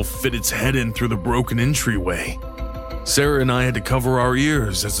could still fit its head in through the broken entryway. Sarah and I had to cover our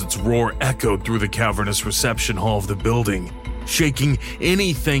ears as its roar echoed through the cavernous reception hall of the building, shaking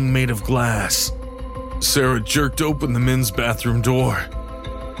anything made of glass. Sarah jerked open the men's bathroom door.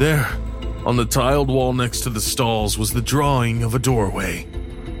 There, on the tiled wall next to the stalls, was the drawing of a doorway.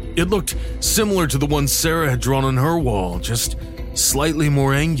 It looked similar to the one Sarah had drawn on her wall, just slightly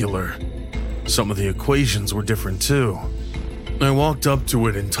more angular. Some of the equations were different too. I walked up to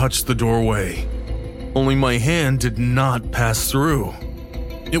it and touched the doorway. Only my hand did not pass through.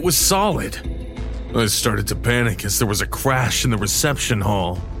 It was solid. I started to panic as there was a crash in the reception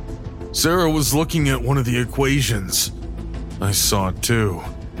hall. Sarah was looking at one of the equations. I saw it too.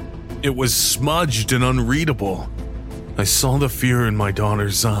 It was smudged and unreadable. I saw the fear in my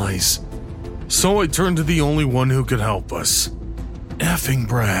daughter's eyes. So I turned to the only one who could help us. Effing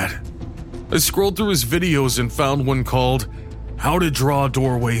Brad. I scrolled through his videos and found one called How to Draw a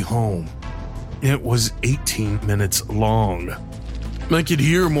Doorway Home. It was 18 minutes long. I could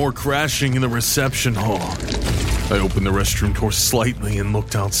hear more crashing in the reception hall. I opened the restroom door slightly and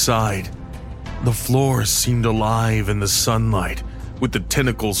looked outside. The floor seemed alive in the sunlight, with the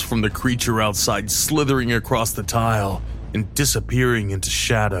tentacles from the creature outside slithering across the tile and disappearing into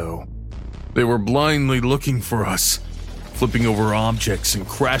shadow. They were blindly looking for us, flipping over objects and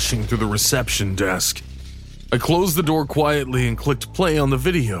crashing through the reception desk. I closed the door quietly and clicked play on the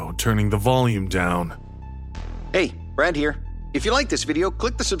video, turning the volume down. Hey, Brad here. If you like this video,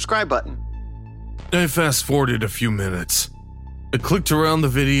 click the subscribe button. I fast-forwarded a few minutes. I clicked around the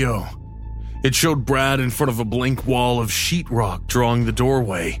video. It showed Brad in front of a blank wall of sheetrock drawing the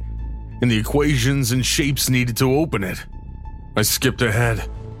doorway, and the equations and shapes needed to open it. I skipped ahead,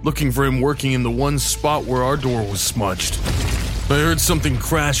 looking for him working in the one spot where our door was smudged. I heard something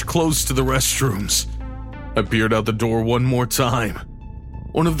crash close to the restrooms. I peered out the door one more time.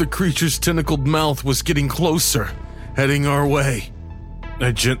 One of the creature's tentacled mouth was getting closer, heading our way.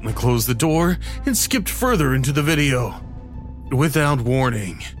 I gently closed the door and skipped further into the video. Without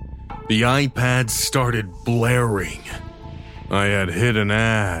warning, the iPad started blaring. I had hit an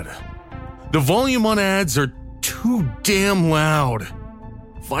ad. The volume on ads are too damn loud.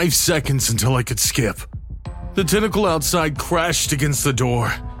 5 seconds until I could skip. The tentacle outside crashed against the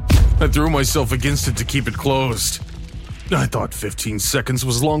door. I threw myself against it to keep it closed. I thought 15 seconds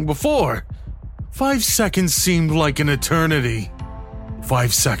was long before. 5 seconds seemed like an eternity.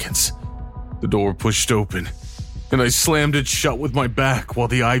 5 seconds. The door pushed open, and I slammed it shut with my back while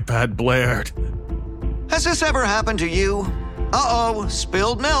the iPad blared. Has this ever happened to you? Uh-oh,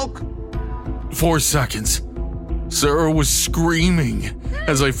 spilled milk. 4 seconds. Sarah was screaming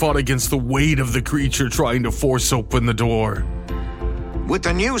as I fought against the weight of the creature trying to force open the door. With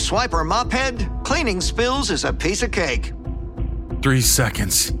the new Swiper Mop Head, cleaning spills is a piece of cake. 3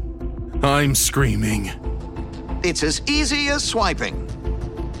 seconds. I'm screaming. It's as easy as swiping.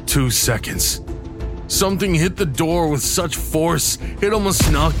 2 seconds. Something hit the door with such force, it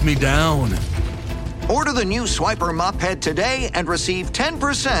almost knocked me down. Order the new Swiper Mop Head today and receive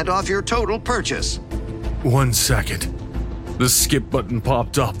 10% off your total purchase. 1 second. The skip button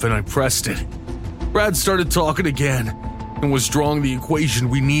popped up and I pressed it. Brad started talking again and was drawing the equation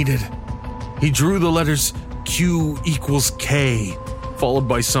we needed. He drew the letters Q equals K, followed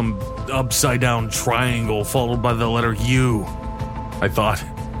by some upside-down triangle, followed by the letter U. I thought,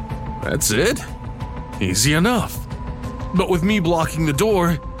 that's it? Easy enough. But with me blocking the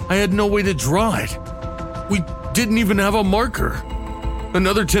door, I had no way to draw it. We didn't even have a marker.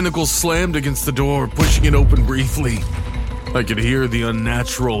 Another tentacle slammed against the door, pushing it open briefly. I could hear the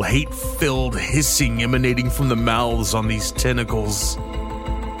unnatural, hate-filled hissing emanating from the mouths on these tentacles.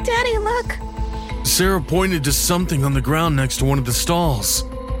 Daddy, look! Sarah pointed to something on the ground next to one of the stalls.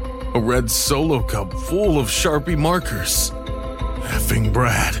 A red solo cup full of Sharpie markers. Effing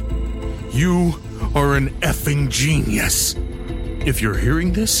Brad, you are an effing genius. If you're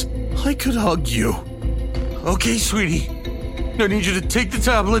hearing this, I could hug you. Okay, sweetie. I need you to take the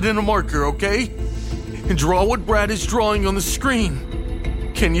tablet and a marker, okay? And draw what Brad is drawing on the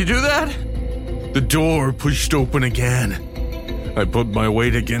screen. Can you do that? The door pushed open again. I put my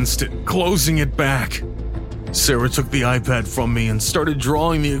weight against it, closing it back. Sarah took the iPad from me and started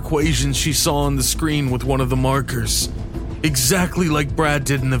drawing the equations she saw on the screen with one of the markers. Exactly like Brad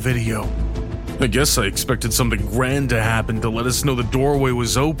did in the video. I guess I expected something grand to happen to let us know the doorway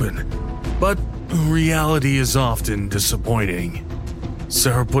was open. But reality is often disappointing.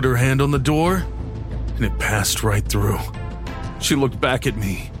 Sarah put her hand on the door, and it passed right through. She looked back at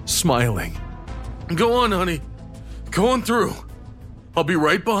me, smiling. Go on, honey. Go on through. I'll be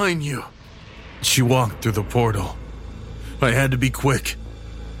right behind you. She walked through the portal. I had to be quick.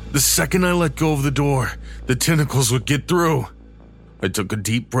 The second I let go of the door, the tentacles would get through. I took a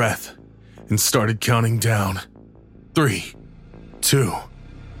deep breath and started counting down. 3, 2,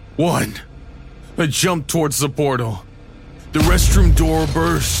 1. I jumped towards the portal. The restroom door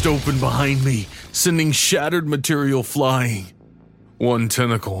burst open behind me, sending shattered material flying. One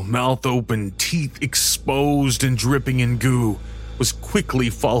tentacle, mouth open, teeth exposed and dripping in goo, was quickly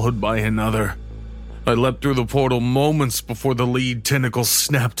followed by another. I leapt through the portal moments before the lead tentacle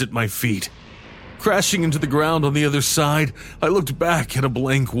snapped at my feet. Crashing into the ground on the other side, I looked back at a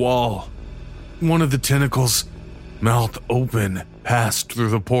blank wall. One of the tentacles, mouth open, passed through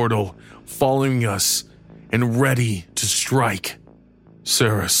the portal, following us and ready to strike.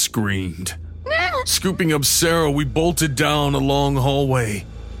 Sarah screamed. Scooping up Sarah, we bolted down a long hallway.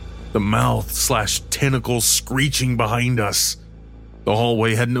 the mouth/tentacles screeching behind us. The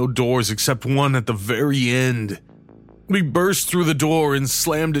hallway had no doors except one at the very end. We burst through the door and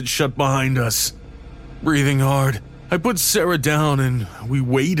slammed it shut behind us. Breathing hard, I put Sarah down and we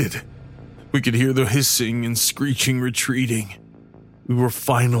waited. We could hear the hissing and screeching retreating. We were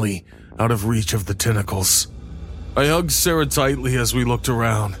finally out of reach of the tentacles. I hugged Sarah tightly as we looked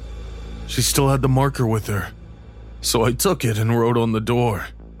around. She still had the marker with her, so I took it and wrote on the door,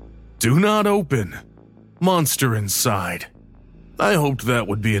 "Do not open. Monster inside." I hoped that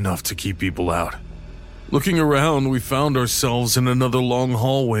would be enough to keep people out. Looking around, we found ourselves in another long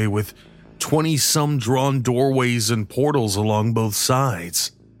hallway with 20-some drawn doorways and portals along both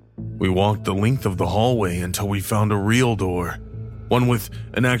sides. We walked the length of the hallway until we found a real door, one with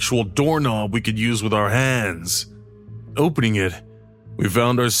an actual doorknob we could use with our hands. Opening it, we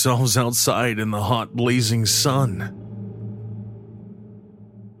found ourselves outside in the hot, blazing sun.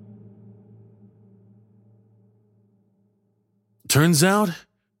 Turns out,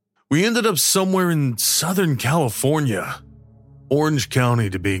 we ended up somewhere in Southern California, Orange County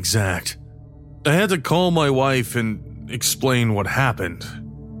to be exact. I had to call my wife and explain what happened.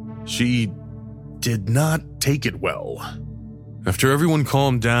 She did not take it well. After everyone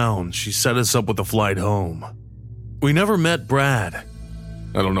calmed down, she set us up with a flight home. We never met Brad.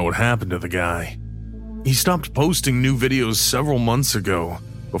 I don't know what happened to the guy. He stopped posting new videos several months ago,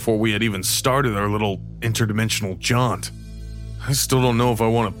 before we had even started our little interdimensional jaunt. I still don't know if I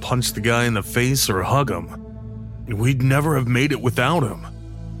want to punch the guy in the face or hug him. We'd never have made it without him.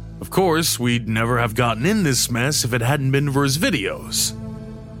 Of course, we'd never have gotten in this mess if it hadn't been for his videos.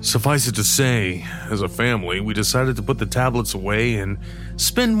 Suffice it to say, as a family, we decided to put the tablets away and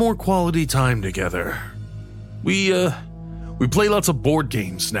spend more quality time together. We play lots of board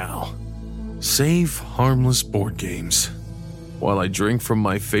games now. Safe, harmless board games. While I drink from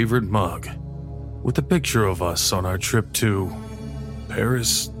my favorite mug, with a picture of us on our trip to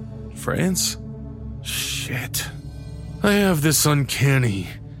Paris, France? Shit. I have this uncanny,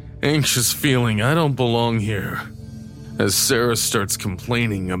 anxious feeling I don't belong here, as Sarah starts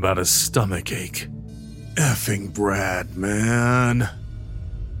complaining about a stomach ache. Effing Brad, man.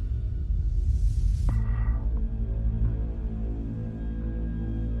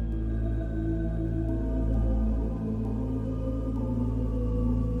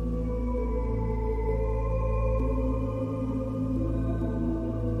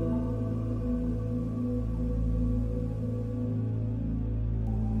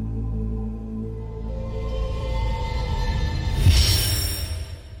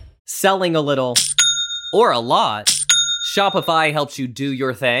 Selling a little or a lot, Shopify helps you do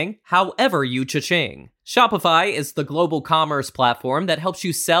your thing however you cha-ching. Shopify is the global commerce platform that helps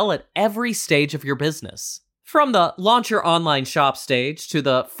you sell at every stage of your business. From the launch your online shop stage to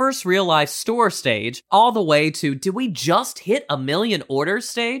the first real-life store stage, all the way to did we just hit 1 million orders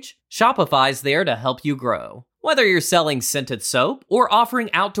stage? Shopify's there to help you grow. Whether you're selling scented soap or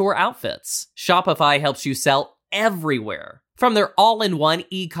offering outdoor outfits, Shopify helps you sell everywhere. From their all-in-one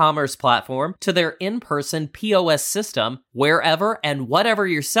e-commerce platform to their in-person POS system, wherever and whatever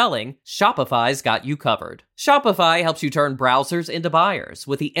you're selling, Shopify's got you covered. Shopify helps you turn browsers into buyers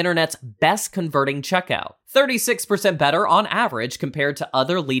with the internet's best converting checkout, 36% better on average compared to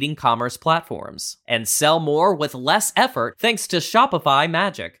other leading commerce platforms. And sell more with less effort thanks to Shopify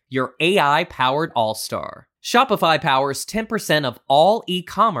Magic, your AI-powered all-star. Shopify powers 10% of all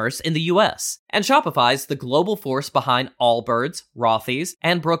e-commerce in the US, and Shopify's the global force behind Allbirds, Rothy's,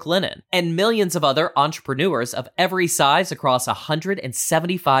 and Brooklinen, and millions of other entrepreneurs of every size across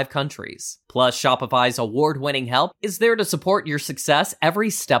 175 countries. Plus, Shopify's award-winning help is there to support your success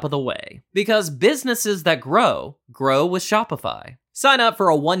every step of the way. Because businesses that grow, grow with Shopify. Sign up for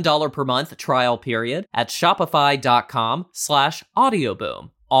a $1 per month trial period at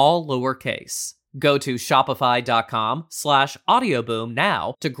shopify.com/audioboom, all lowercase. Go to shopify.com/audioboom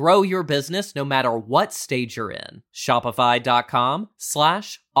now to grow your business no matter what stage you're in.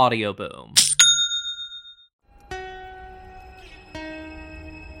 Shopify.com/audioboom.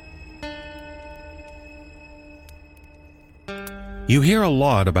 You hear a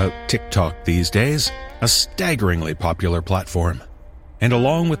lot about TikTok these days, a staggeringly popular platform. And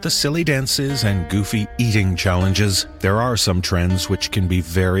along with the silly dances and goofy eating challenges, there are some trends which can be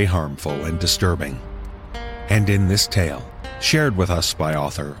very harmful and disturbing. And in this tale, shared with us by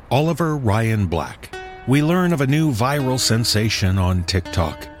author Oliver Ryan Black, we learn of a new viral sensation on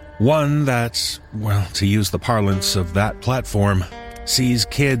TikTok. One that, well, to use the parlance of that platform, sees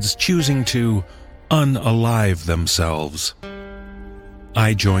kids choosing to unalive themselves.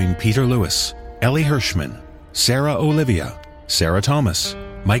 I join Peter Lewis, Ellie Hirschman, Sarah Olivia, Sarah Thomas,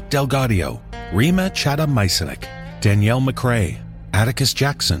 Mike Delgadio, Rima Chada-Mysenik, Danielle McRae, Atticus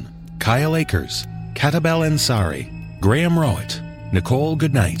Jackson, Kyle Akers, Katabel Ansari, Graham Rowett, Nicole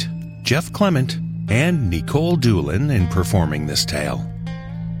Goodnight, Jeff Clement, and Nicole Doolin in performing this tale.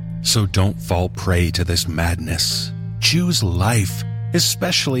 So don't fall prey to this madness. Choose life,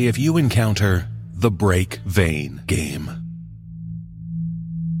 especially if you encounter the break vein game.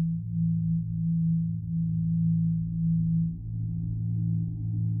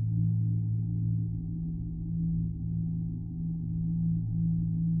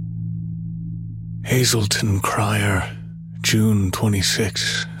 Hazelton Cryer, June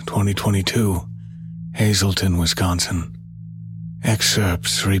 26, 2022, Hazelton, Wisconsin.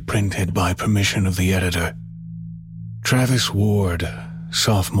 Excerpts reprinted by permission of the editor. Travis Ward,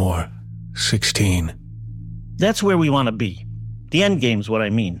 sophomore, 16. That's where we want to be. The end game's what I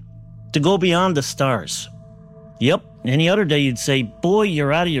mean. To go beyond the stars. Yep, any other day you'd say, boy,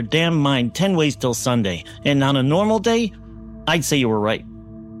 you're out of your damn mind 10 ways till Sunday. And on a normal day, I'd say you were right.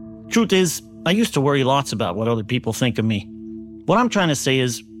 Truth is, I used to worry lots about what other people think of me. What I'm trying to say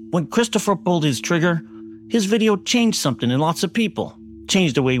is, when Christopher pulled his trigger, his video changed something in lots of people.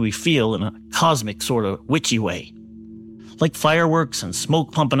 Changed the way we feel in a cosmic sort of witchy way. Like fireworks and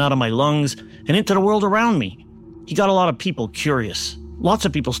smoke pumping out of my lungs and into the world around me. He got a lot of people curious. Lots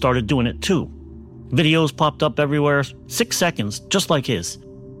of people started doing it too. Videos popped up everywhere, 6 seconds, just like his.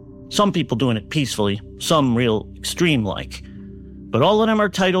 Some people doing it peacefully, some real extreme-like. But all of them are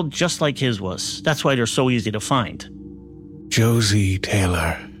titled just like his was. That's why they're so easy to find. Josie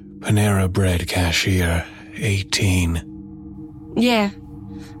Taylor, Panera Bread cashier, 18. Yeah,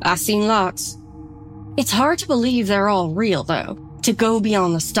 I've seen lots. It's hard to believe they're all real, though. To go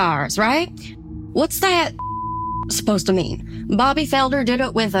beyond the stars, right? What's that supposed to mean? Bobby Felder did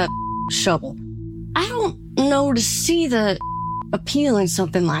it with a shovel. I don't know to see the appeal in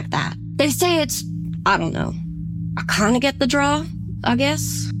something like that. They say it's, I don't know. I kind of get the draw, I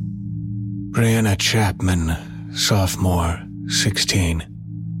guess. Brianna Chapman, sophomore,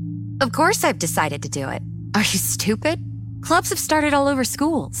 16. Of course I've decided to do it. Are you stupid? Clubs have started all over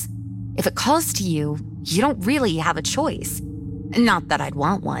schools. If it calls to you, you don't really have a choice. Not that I'd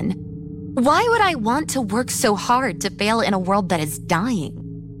want one. Why would I want to work so hard to fail in a world that is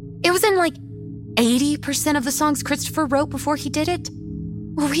dying? It was in like 80% of the songs Christopher wrote before he did it.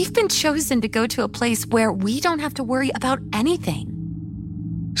 We've been chosen to go to a place where we don't have to worry about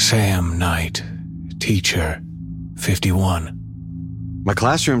anything. Sam Knight, teacher, 51. My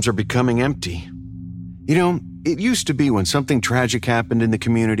classrooms are becoming empty. You know, it used to be when something tragic happened in the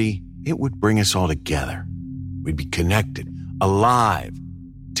community, it would bring us all together. We'd be connected, alive,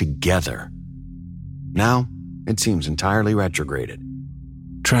 together. Now, it seems entirely retrograded.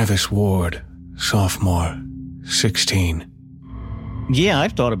 Travis Ward, sophomore, 16. Yeah,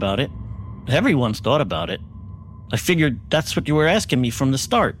 I've thought about it. Everyone's thought about it. I figured that's what you were asking me from the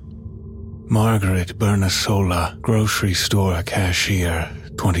start. Margaret Bernasola, grocery store cashier,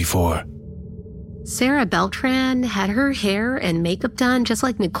 24. Sarah Beltran had her hair and makeup done just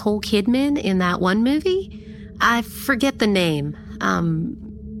like Nicole Kidman in that one movie. I forget the name,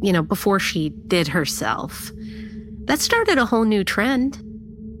 before she did herself. That started a whole new trend.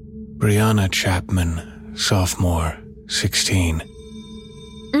 Brianna Chapman, sophomore, 16.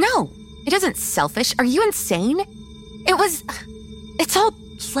 No, it isn't selfish. Are you insane? It's all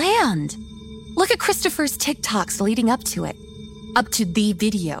planned. Look at Christopher's TikToks leading up to it. Up to the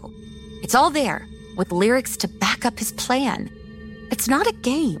video. It's all there, with lyrics to back up his plan. It's not a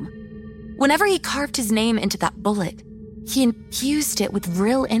game. Whenever he carved his name into that bullet, he infused it with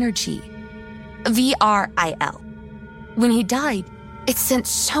real energy. VRIL. When he died, it sent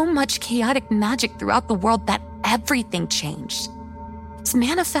so much chaotic magic throughout the world that everything changed. It's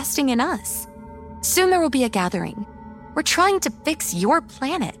manifesting in us. Soon there will be a gathering. We're trying to fix your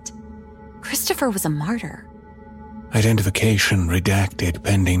planet. Christopher was a martyr. Identification redacted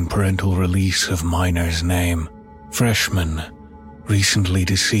pending parental release of minor's name. Freshman, recently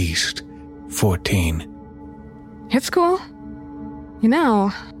deceased, 14. It's cool. You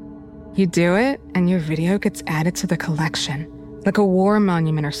know, you do it and your video gets added to the collection, like a war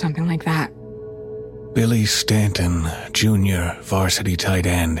monument or something like that. Billy Stanton, Jr., varsity tight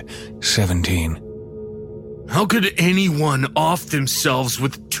end, 17. How could anyone off themselves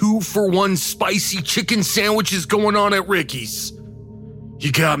with 2-for-1 spicy chicken sandwiches going on at Ricky's?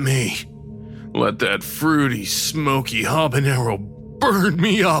 You got me. Let that fruity, smoky habanero burn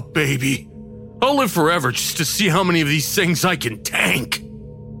me up, baby. I'll live forever just to see how many of these things I can tank.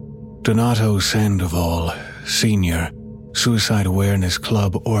 Donato Sandoval, Sr., Suicide Awareness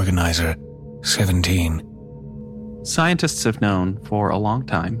Club organizer, 17. Scientists have known for a long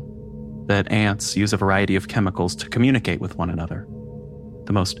time that ants use a variety of chemicals to communicate with one another.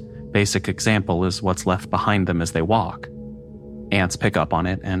 The most basic example is what's left behind them as they walk. Ants pick up on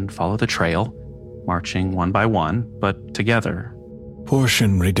it and follow the trail, marching one by one, but together.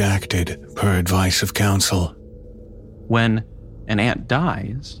 Portion redacted per advice of counsel. When an ant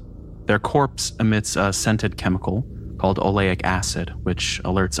dies, their corpse emits a scented chemical called oleic acid, which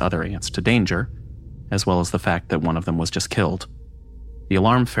alerts other ants to danger, as well as the fact that one of them was just killed. The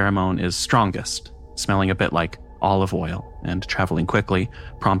alarm pheromone is strongest, smelling a bit like olive oil and traveling quickly,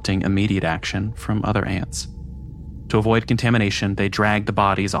 prompting immediate action from other ants. To avoid contamination, they drag the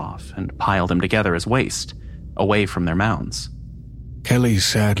bodies off and pile them together as waste, away from their mounds. Kelly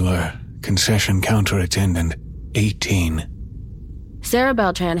Sadler, concession counter attendant, 18. Sarah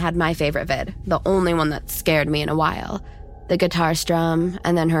Beltran had my favorite vid, the only one that scared me in a while. The guitar strum,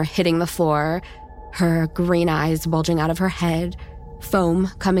 and then her hitting the floor, her green eyes bulging out of her head, foam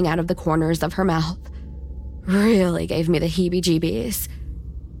coming out of the corners of her mouth. Really gave me the heebie-jeebies.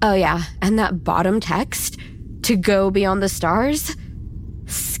 Oh yeah, and that bottom text, to go beyond the stars?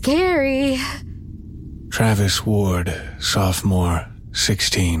 Scary. Travis Ward, sophomore,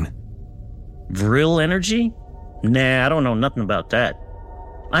 16. Vril energy? Nah, I don't know nothing about that.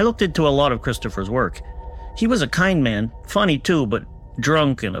 I looked into a lot of Christopher's work. He was a kind man, funny too, but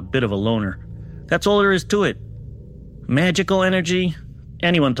drunk and a bit of a loner. That's all there is to it. Magical energy?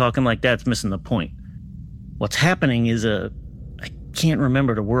 Anyone talking like that's missing the point. What's happening is I can't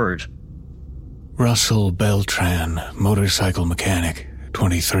remember the word. Russell Beltran, motorcycle mechanic,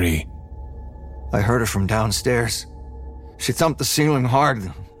 23. I heard her from downstairs. She thumped the ceiling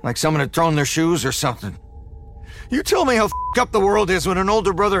hard, like someone had thrown their shoes or something. You tell me how up the world is when an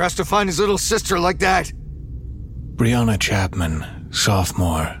older brother has to find his little sister like that. Brianna Chapman,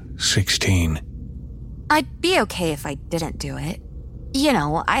 sophomore, 16. I'd be okay if I didn't do it. You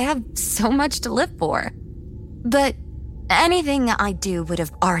know, I have so much to live for. But anything I do would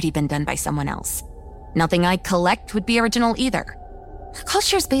have already been done by someone else. Nothing I collect would be original either.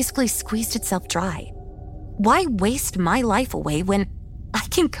 Culture's basically squeezed itself dry. Why waste my life away when I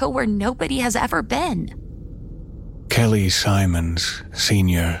can go where nobody has ever been? Kelly Simons,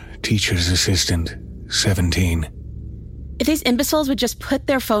 senior, teacher's assistant, 17. If these imbeciles would just put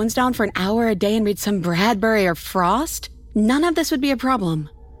their phones down for an hour a day and read some Bradbury or Frost, none of this would be a problem.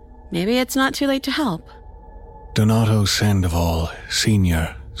 Maybe it's not too late to help. Donato Sandoval,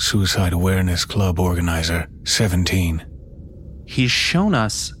 senior, Suicide Awareness Club organizer, 17. He's shown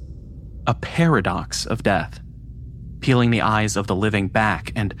us a paradox of death, peeling the eyes of the living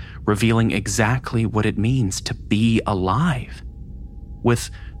back and revealing exactly what it means to be alive.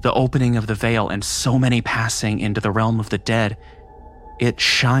 With the opening of the veil and so many passing into the realm of the dead, it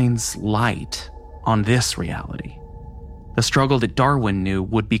shines light on this reality. The struggle that Darwin knew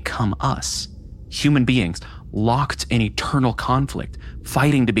would become us, human beings locked in eternal conflict,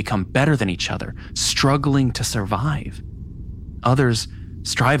 fighting to become better than each other, struggling to survive. Others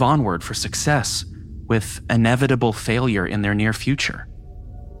strive onward for success with inevitable failure in their near future.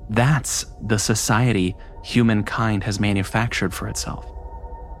 That's the society humankind has manufactured for itself.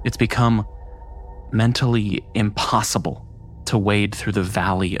 It's become mentally impossible to wade through the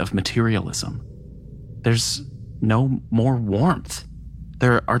valley of materialism. There's no more warmth.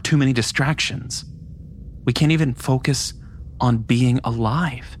 There are too many distractions. We can't even focus on being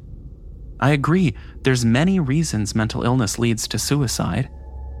alive. I agree, there's many reasons mental illness leads to suicide.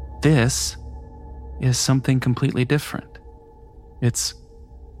 This is something completely different. It's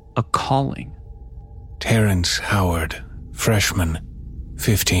a calling. Terrence Howard, freshman,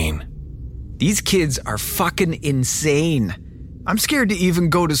 15. These kids are fucking insane. I'm scared to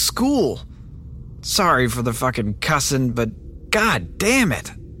even go to school. Sorry for the fucking cussing, but god damn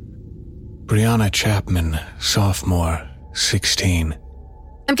it. Brianna Chapman, sophomore, 16.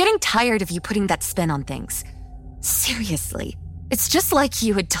 I'm getting tired of you putting that spin on things. Seriously, it's just like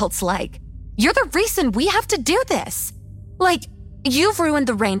you adults like. You're the reason we have to do this. Like, you've ruined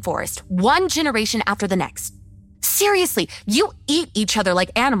the rainforest one generation after the next. Seriously, you eat each other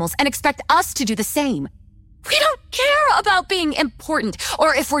like animals and expect us to do the same. We don't care about being important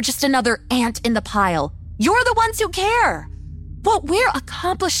or if we're just another ant in the pile. You're the ones who care. What we're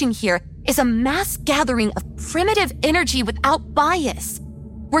accomplishing here is a mass gathering of primitive energy without bias.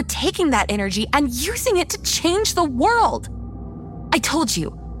 We're taking that energy and using it to change the world. I told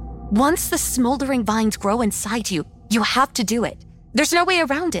you, once the smoldering vines grow inside you, you have to do it. There's no way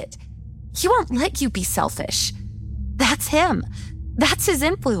around it. He won't let you be selfish. That's him. That's his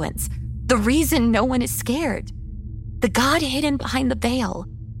influence. The reason no one is scared. The God hidden behind the veil.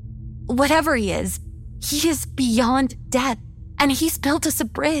 Whatever he is, He is beyond death, and he's built us a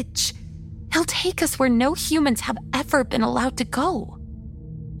bridge. He'll take us where no humans have ever been allowed to go.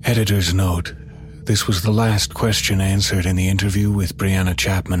 Editor's note. This was the last question answered in the interview with Brianna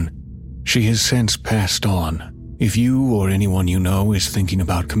Chapman. She has since passed on. If you or anyone you know is thinking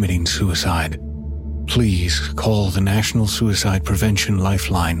about committing suicide, please call the National Suicide Prevention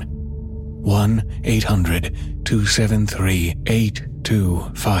Lifeline,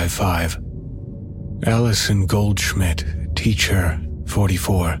 1-800-273-8255. Allison Goldschmidt, teacher,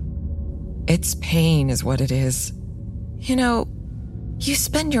 44. It's pain is what it is. You know, you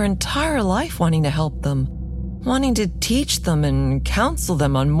spend your entire life wanting to help them, wanting to teach them and counsel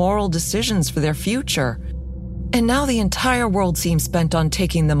them on moral decisions for their future. And now the entire world seems bent on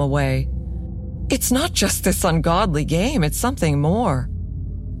taking them away. It's not just this ungodly game, it's something more.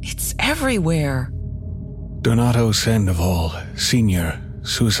 It's everywhere. Donato Sandoval, Senior,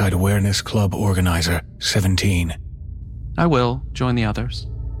 Suicide Awareness Club Organizer, 17. I will join the others.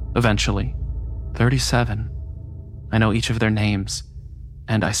 Eventually. 37. I know each of their names,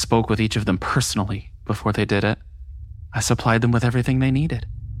 and I spoke with each of them personally before they did it. I supplied them with everything they needed.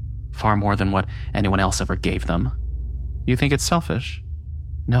 Far more than what anyone else ever gave them. You think it's selfish?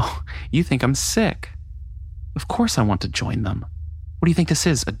 No, you think I'm sick. Of course I want to join them. What do you think this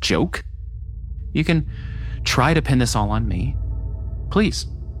is, a joke? You can try to pin this all on me. Please,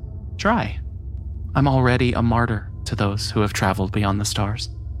 try. I'm already a martyr to those who have traveled beyond the stars.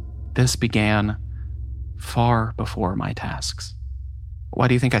 This began far before my tasks. Why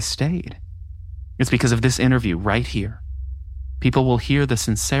do you think I stayed? It's because of this interview right here. People will hear the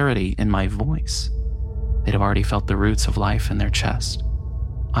sincerity in my voice. They'd have already felt the roots of life in their chest.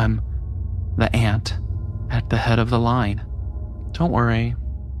 I'm the ant at the head of the line. Don't worry.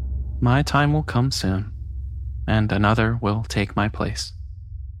 My time will come soon, and another will take my place.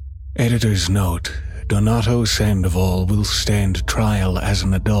 Editor's note. Donato Sandoval will stand trial as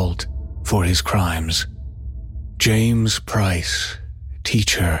an adult for his crimes. James Price,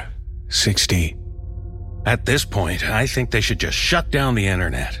 teacher, 60. At this point, I think they should just shut down the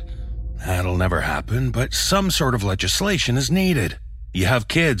internet. That'll never happen, but some sort of legislation is needed. You have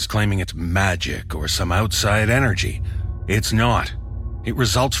kids claiming it's magic or some outside energy. It's not. It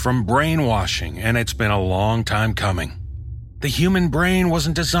results from brainwashing, and it's been a long time coming. The human brain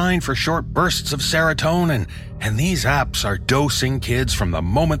wasn't designed for short bursts of serotonin, and these apps are dosing kids from the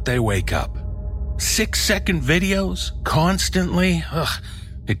moment they wake up. 6-second videos, constantly? Ugh,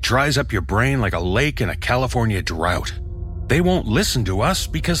 it dries up your brain like a lake in a California drought. They won't listen to us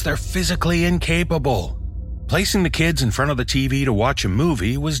because they're physically incapable. Placing the kids in front of the TV to watch a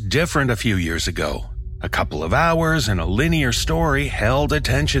movie was different a few years ago. A couple of hours and a linear story held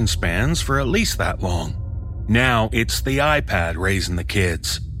attention spans for at least that long. Now it's the iPad raising the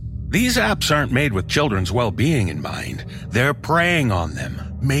kids. These apps aren't made with children's well-being in mind. They're preying on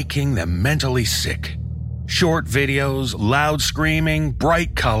them, making them mentally sick. Short videos, loud screaming,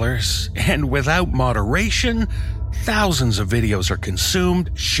 bright colors, and without moderation, thousands of videos are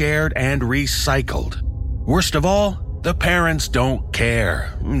consumed, shared, and recycled. Worst of all, the parents don't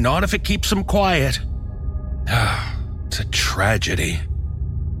care. Not if it keeps them quiet. It's a tragedy.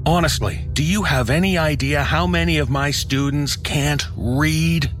 Honestly, do you have any idea how many of my students can't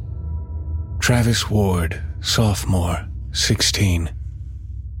read? Travis Ward, sophomore, 16.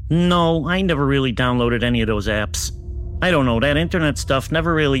 No, I never really downloaded any of those apps. I don't know, that internet stuff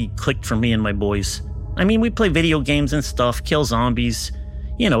never really clicked for me and my boys. I mean, we play video games and stuff, kill zombies,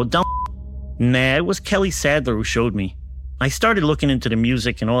 dumb. Nah, it was Kelly Sadler who showed me. I started looking into the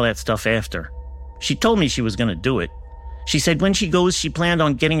music and all that stuff after. She told me she was gonna do it. She said when she goes, she planned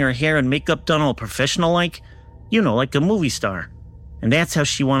on getting her hair and makeup done all professional-like. Like a movie star. And that's how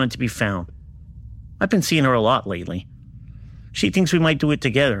she wanted to be found. I've been seeing her a lot lately. She thinks we might do it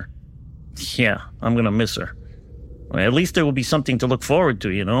together. Yeah, I'm gonna miss her. Well, at least there will be something to look forward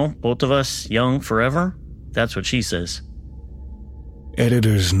to, Both of us, young forever. That's what she says.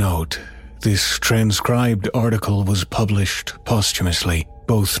 Editor's note. This transcribed article was published posthumously.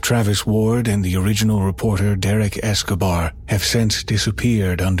 Both Travis Ward and the original reporter Derek Escobar have since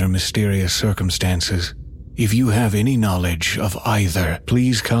disappeared under mysterious circumstances. If you have any knowledge of either,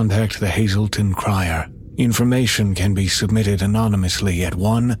 please contact the Hazleton Crier. Information can be submitted anonymously at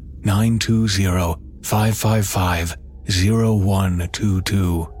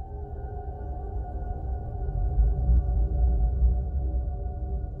 1-920-555-0122.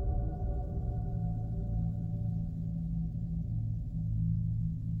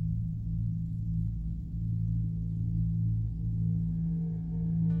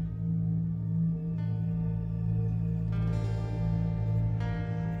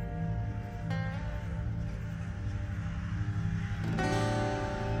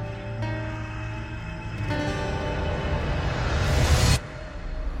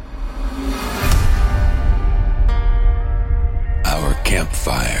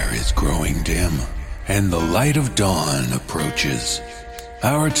 campfire is growing dim, and the light of dawn approaches.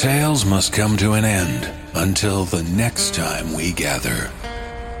 Our tales must come to an end until the next time we gather.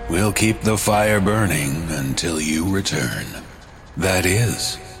 We'll keep the fire burning until you return. That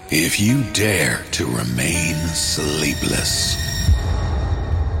is, if you dare to remain sleepless.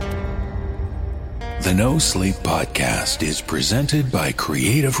 The No Sleep podcast is presented by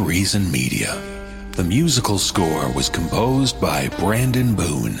Creative Reason Media. The musical score was composed by Brandon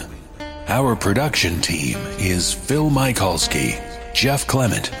Boone. Our production team is Phil Michalski, Jeff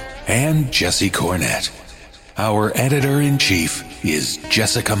Clement, and Jesse Cornett. Our editor-in-chief is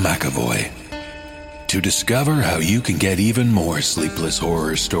Jessica McAvoy. To discover how you can get even more sleepless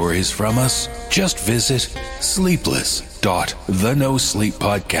horror stories from us, just visit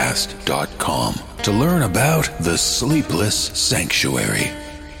sleepless.thenosleeppodcast.com to learn about the Sleepless Sanctuary.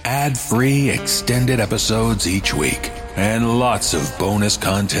 Ad-free extended episodes each week, and lots of bonus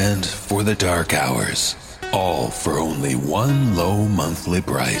content for the dark hours, all for only one low monthly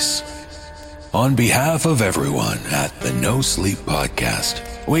price. On behalf of everyone at the No Sleep Podcast,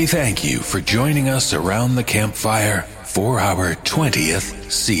 we thank you for joining us around the campfire for our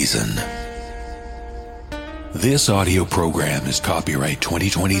 20th season. This audio program is copyright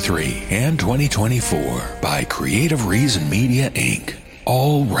 2023 and 2024 by Creative Reason Media, Inc.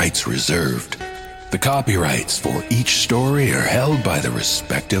 All rights reserved. The copyrights for each story are held by the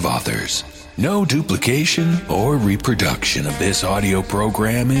respective authors. No duplication or reproduction of this audio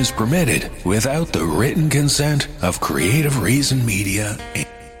program is permitted without the written consent of Creative Reason Media, Inc.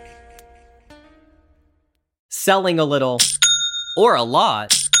 Selling a little or a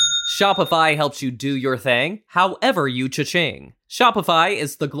lot, Shopify helps you do your thing, however you cha-ching. Shopify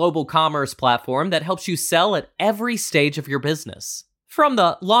is the global commerce platform that helps you sell at every stage of your business. From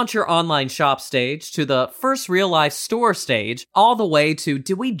the launch your online shop stage to the first real-life store stage, all the way to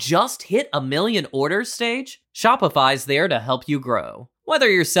did we just hit 1 million orders stage? Shopify's there to help you grow. Whether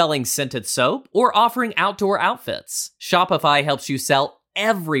you're selling scented soap or offering outdoor outfits, Shopify helps you sell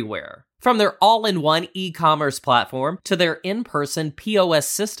everywhere. From their all-in-one e-commerce platform to their in-person POS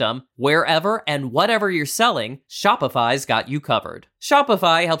system, wherever and whatever you're selling, Shopify's got you covered.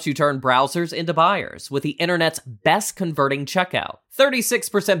 Shopify helps you turn browsers into buyers with the internet's best converting checkout,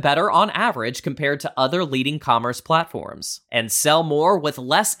 36% better on average compared to other leading commerce platforms. And sell more with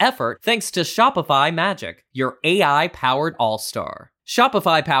less effort thanks to Shopify Magic, your AI-powered all-star.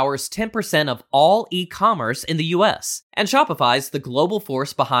 Shopify powers 10% of all e-commerce in the US, and Shopify's the global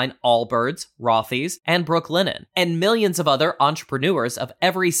force behind Allbirds, Rothy's, and Brooklinen, and millions of other entrepreneurs of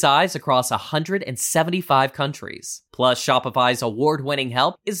every size across 175 countries. Plus, Shopify's award-winning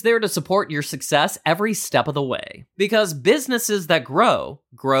help is there to support your success every step of the way. Because businesses that grow,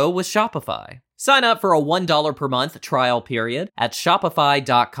 grow with Shopify. Sign up for a $1 per month trial period at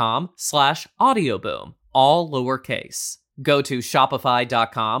shopify.com/audioboom, all lowercase. Go to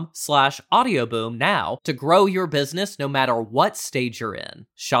shopify.com/audioboom now to grow your business no matter what stage you're in.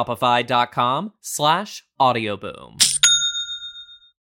 Shopify.com/audioboom.